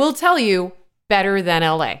them. But I will tell you, better than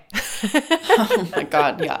LA. Oh my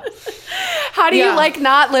God, yeah. How do you like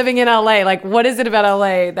not living in LA? Like, what is it about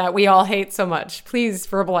LA that we all hate so much? Please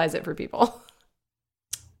verbalize it for people.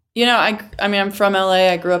 You know, I mean, I'm from LA.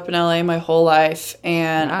 I grew up in LA my whole life.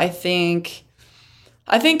 And I think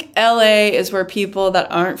LA is where people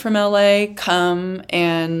that aren't from LA come,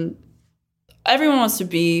 and everyone wants to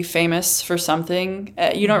be famous for something.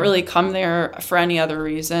 You don't really come there for any other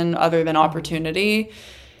reason other than opportunity.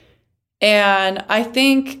 And I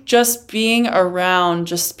think just being around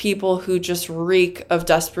just people who just reek of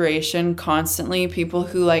desperation constantly, people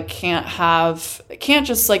who, like, can't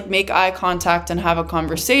just, like, make eye contact and have a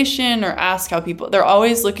conversation or ask how they're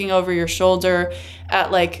always looking over your shoulder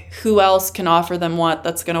at, like, who else can offer them what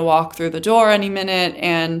that's going to walk through the door any minute.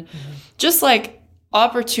 And just, like,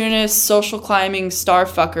 opportunists, social climbing star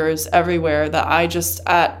fuckers everywhere that I just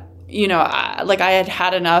you know, I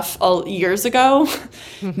had enough years ago,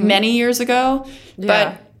 many years ago,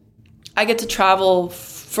 but I get to travel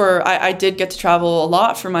I did get to travel a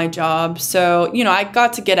lot for my job. So, you know, I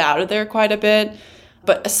got to get out of there quite a bit,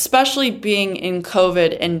 but especially being in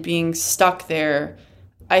COVID and being stuck there,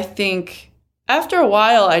 I think after a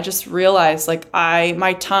while, I just realized like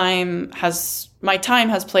my time has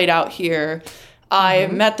played out here. I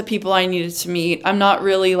met the people I needed to meet. I'm not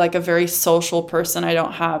really like a very social person. I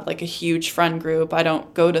don't have like a huge friend group. I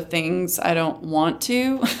don't go to things I don't want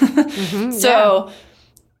to. So,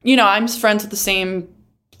 you know, I'm friends with the same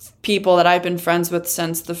people that I've been friends with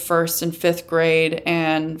since the 1st and 5th grade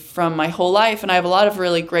and from my whole life. And I have a lot of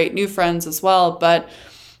really great new friends as well. But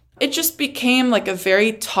it just became like a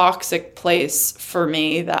very toxic place for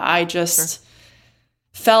me that I just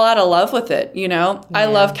fell out of love with it, you know? I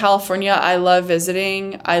love California. I love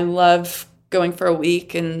visiting. I love going for a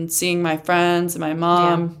week and seeing my friends and my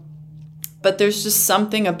mom. Yeah. But there's just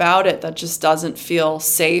something about it that just doesn't feel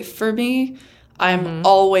safe for me. I'm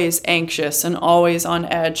always anxious and always on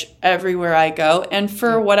edge everywhere I go. And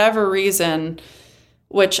for whatever reason,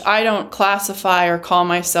 which I don't classify or call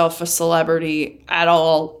myself a celebrity at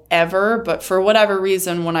all ever, but for whatever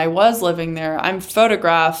reason, when I was living there, I'm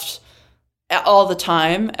photographed all the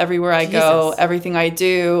time, everywhere I go, everything I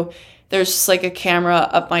do. There's just like a camera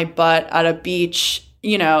up my butt at a beach,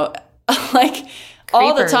 you know, like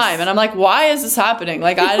all the time. And I'm like, why is this happening?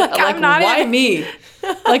 Like, why me?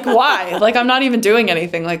 Like, why? Like, I'm not even doing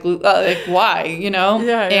anything. Like why, you know?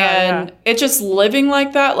 And it's just living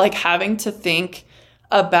like that, like having to think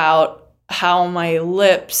about how my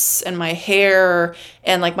lips and my hair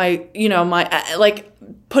and like my, you know, my, like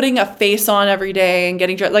putting a face on every day and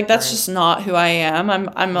getting dressed, like that's just not who I am.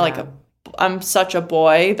 I'm like I'm such a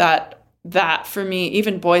boy that for me,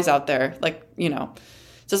 even boys out there, like, you know,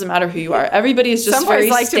 it doesn't matter who you are. Everybody is just some boys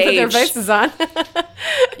like staged. to put their faces on.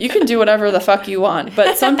 You can do whatever the fuck you want,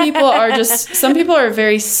 but some people are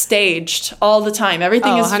very staged all the time.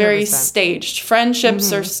 Everything is 100%. Very staged.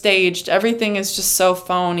 Friendships are staged. Everything is just so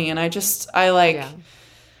phony, and I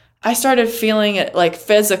started feeling it like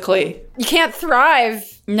physically. You can't thrive.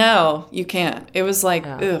 No, you can't. It was like,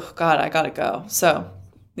 ugh, God, I gotta go. So,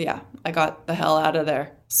 yeah, I got the hell out of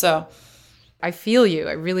there. So, I feel you.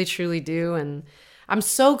 I really, truly do. And I'm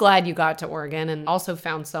so glad you got to Oregon and also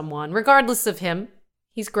found someone, regardless of him.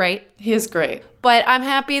 He's great. He is great. But I'm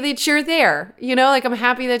happy that you're there. You know, like I'm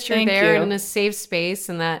happy that you're there in a safe space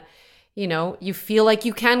and that, you know, you feel like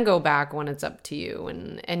you can go back when it's up to you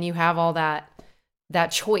and you have all that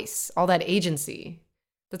choice, all that agency.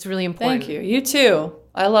 That's really important. Thank you. You too.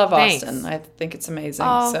 I love Austin. I think it's amazing.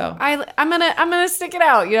 So I'm gonna stick it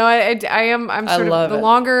out. You know, I'm sort of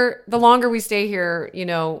the longer we stay here, you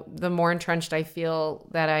know, the more entrenched I feel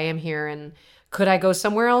that I am here. And could I go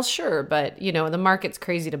somewhere else? Sure, but you know, the market's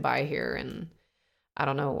crazy to buy here, and I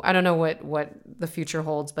don't know what the future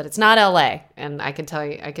holds, but it's not LA, and I can tell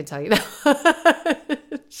you that.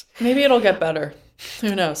 Maybe it'll get better.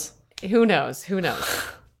 Who knows? Who knows?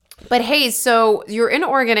 But hey, so you're in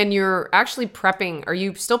Oregon and you're actually prepping. Are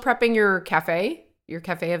you still prepping your cafe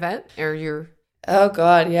event, or your? Oh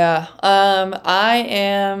God, yeah. I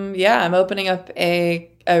am. Yeah, I'm opening up a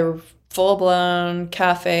full-blown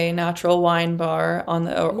cafe, natural wine bar on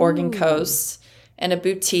the Oregon coast, and a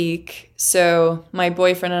boutique. So my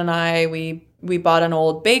boyfriend and I, we bought an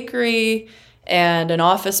old bakery and an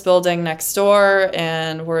office building next door,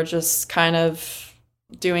 and we're just kind of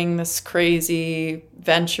doing this crazy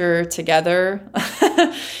venture together.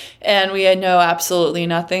 And we know absolutely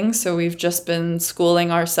nothing. So we've just been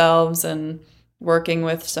schooling ourselves and working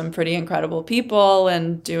with some pretty incredible people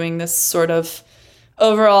and doing this sort of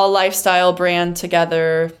overall lifestyle brand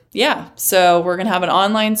together. Yeah. So we're going to have an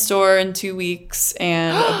online store in 2 weeks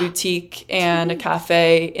and a boutique and a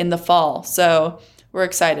cafe in the fall. So we're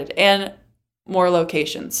excited, and more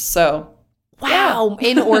locations. So wow. Yeah.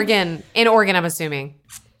 In Oregon, I'm assuming.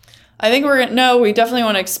 I think we definitely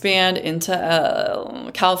want to expand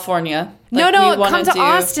into California. Like, come to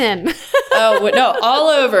Austin. No, all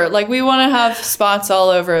over. Like, we want to have spots all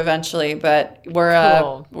over eventually, but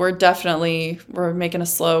we're making a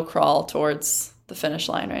slow crawl towards the finish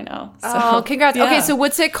line right now. So, oh, congrats. Yeah. Okay, so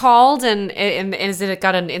what's it called? And is it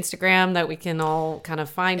got an Instagram that we can all kind of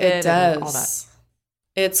find it? It does. And all that?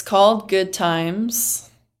 It's called Good Times.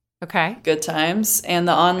 Okay. Good Times. And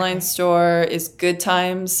the online store is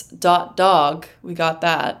goodtimes.dog. We got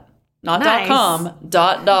that. Not nice. .com,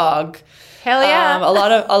 .dog. Hell yeah. A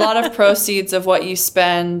lot of proceeds of what you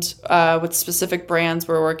spend with specific brands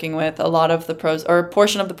we're working with, a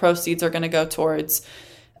portion of the proceeds are going to go towards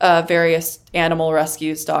various animal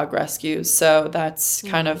rescues, dog rescues. So that's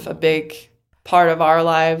kind of a big part of our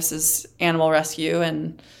lives is animal rescue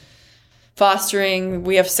and fostering.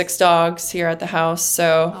 We have 6 dogs here at the house,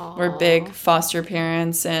 so we're big foster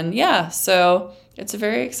parents, and yeah, so it's a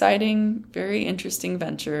very exciting, very interesting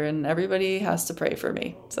venture, and everybody has to pray for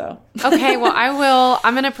me. So okay, well,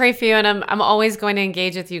 I'm going to pray for you, and I'm always going to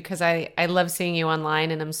engage with you because I love seeing you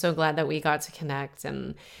online, and I'm so glad that we got to connect.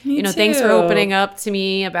 And me too. Thanks for opening up to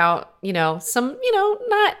me about some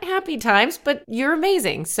not happy times, but you're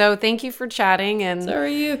amazing. So thank you for chatting. And so are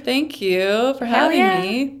you. Thank you for having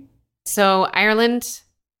me. So Ireland,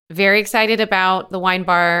 very excited about the wine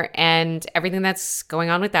bar and everything that's going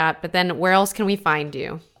on with that. But then where else can we find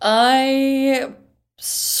you? I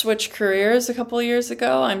switched careers a couple of years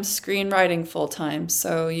ago. I'm screenwriting full time.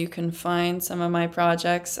 So you can find some of my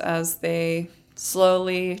projects as they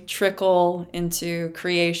slowly trickle into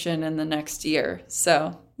creation in the next year.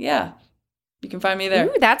 So yeah, you can find me there.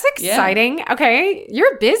 Ooh, that's exciting. Yeah. Okay.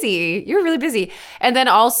 You're busy. You're really busy. And then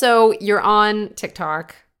also you're on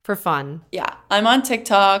TikTok. For fun. Yeah, I'm on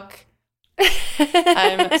TikTok.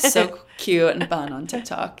 I'm so cute and fun on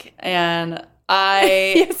TikTok. And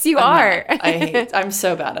yes, you are. I'm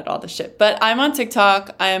so bad at all this shit. But I'm on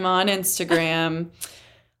TikTok. I'm on Instagram.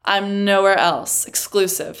 I'm nowhere else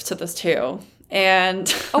exclusive to those two.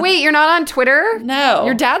 And oh, wait, you're not on Twitter? No.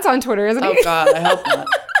 Your dad's on Twitter, isn't he? Oh, God, I hope not.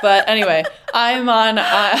 But anyway, I'm not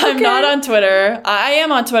on Twitter. I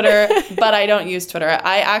am on Twitter, but I don't use Twitter.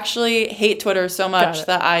 I actually hate Twitter so much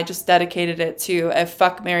that I just dedicated it to a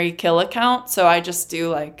fuck, marry, kill account. So I just do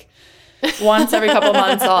like once every couple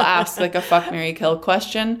months, I'll ask like a fuck, marry, kill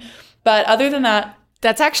question. But other than that,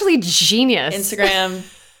 that's actually genius. Instagram,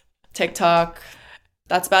 TikTok.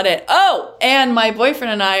 That's about it. Oh, and my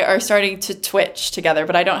boyfriend and I are starting to Twitch together,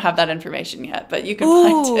 but I don't have that information yet. But you can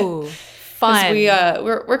find it. Fun.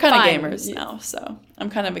 We're kind of gamers now, so I'm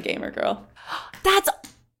kind of a gamer girl. That's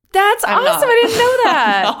awesome. I didn't know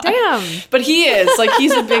that. Damn. But he is like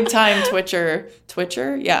he's a big time Twitcher.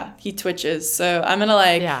 Yeah, he twitches. So I'm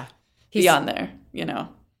gonna be on there.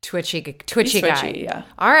 Twitchy guy. Yeah.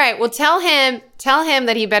 All right. Well, tell him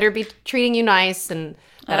that he better be treating you nice and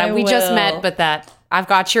that we just met, but that I've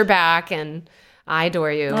got your back and I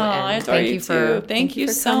adore you. Oh, I adore you too. Thank you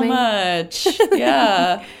so much.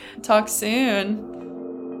 Yeah. Talk soon.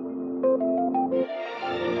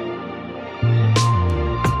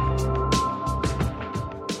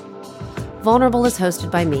 Vulnerable is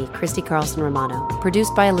hosted by me, Christy Carlson Romano,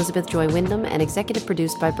 produced by Elizabeth Joy Wyndham, and executive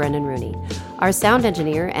produced by Brendan Rooney. Our sound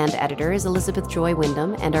engineer and editor is Elizabeth Joy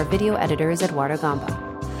Wyndham, and our video editor is Eduardo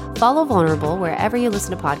Gamba. Follow Vulnerable wherever you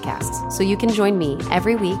listen to podcasts, so you can join me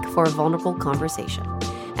every week for a vulnerable conversation.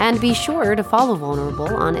 And be sure to follow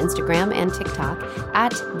Vulnerable on Instagram and TikTok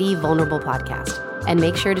at The Vulnerable Podcast. And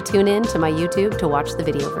make sure to tune in to my YouTube to watch the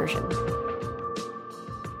video version.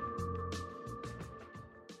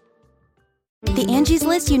 The Angie's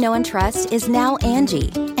List you know and trust is now Angie,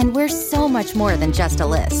 and we're so much more than just a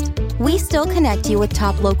list. We still connect you with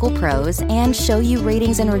top local pros and show you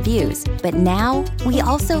ratings and reviews, but now we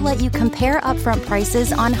also let you compare upfront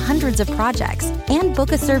prices on hundreds of projects and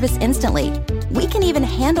book a service instantly. We can even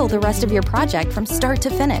handle the rest of your project from start to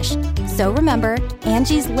finish. So remember,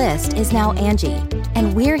 Angie's List is now Angie,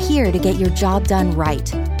 and we're here to get your job done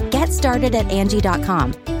right. Get started at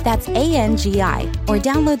Angie.com. That's ANGI, or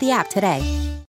download the app today.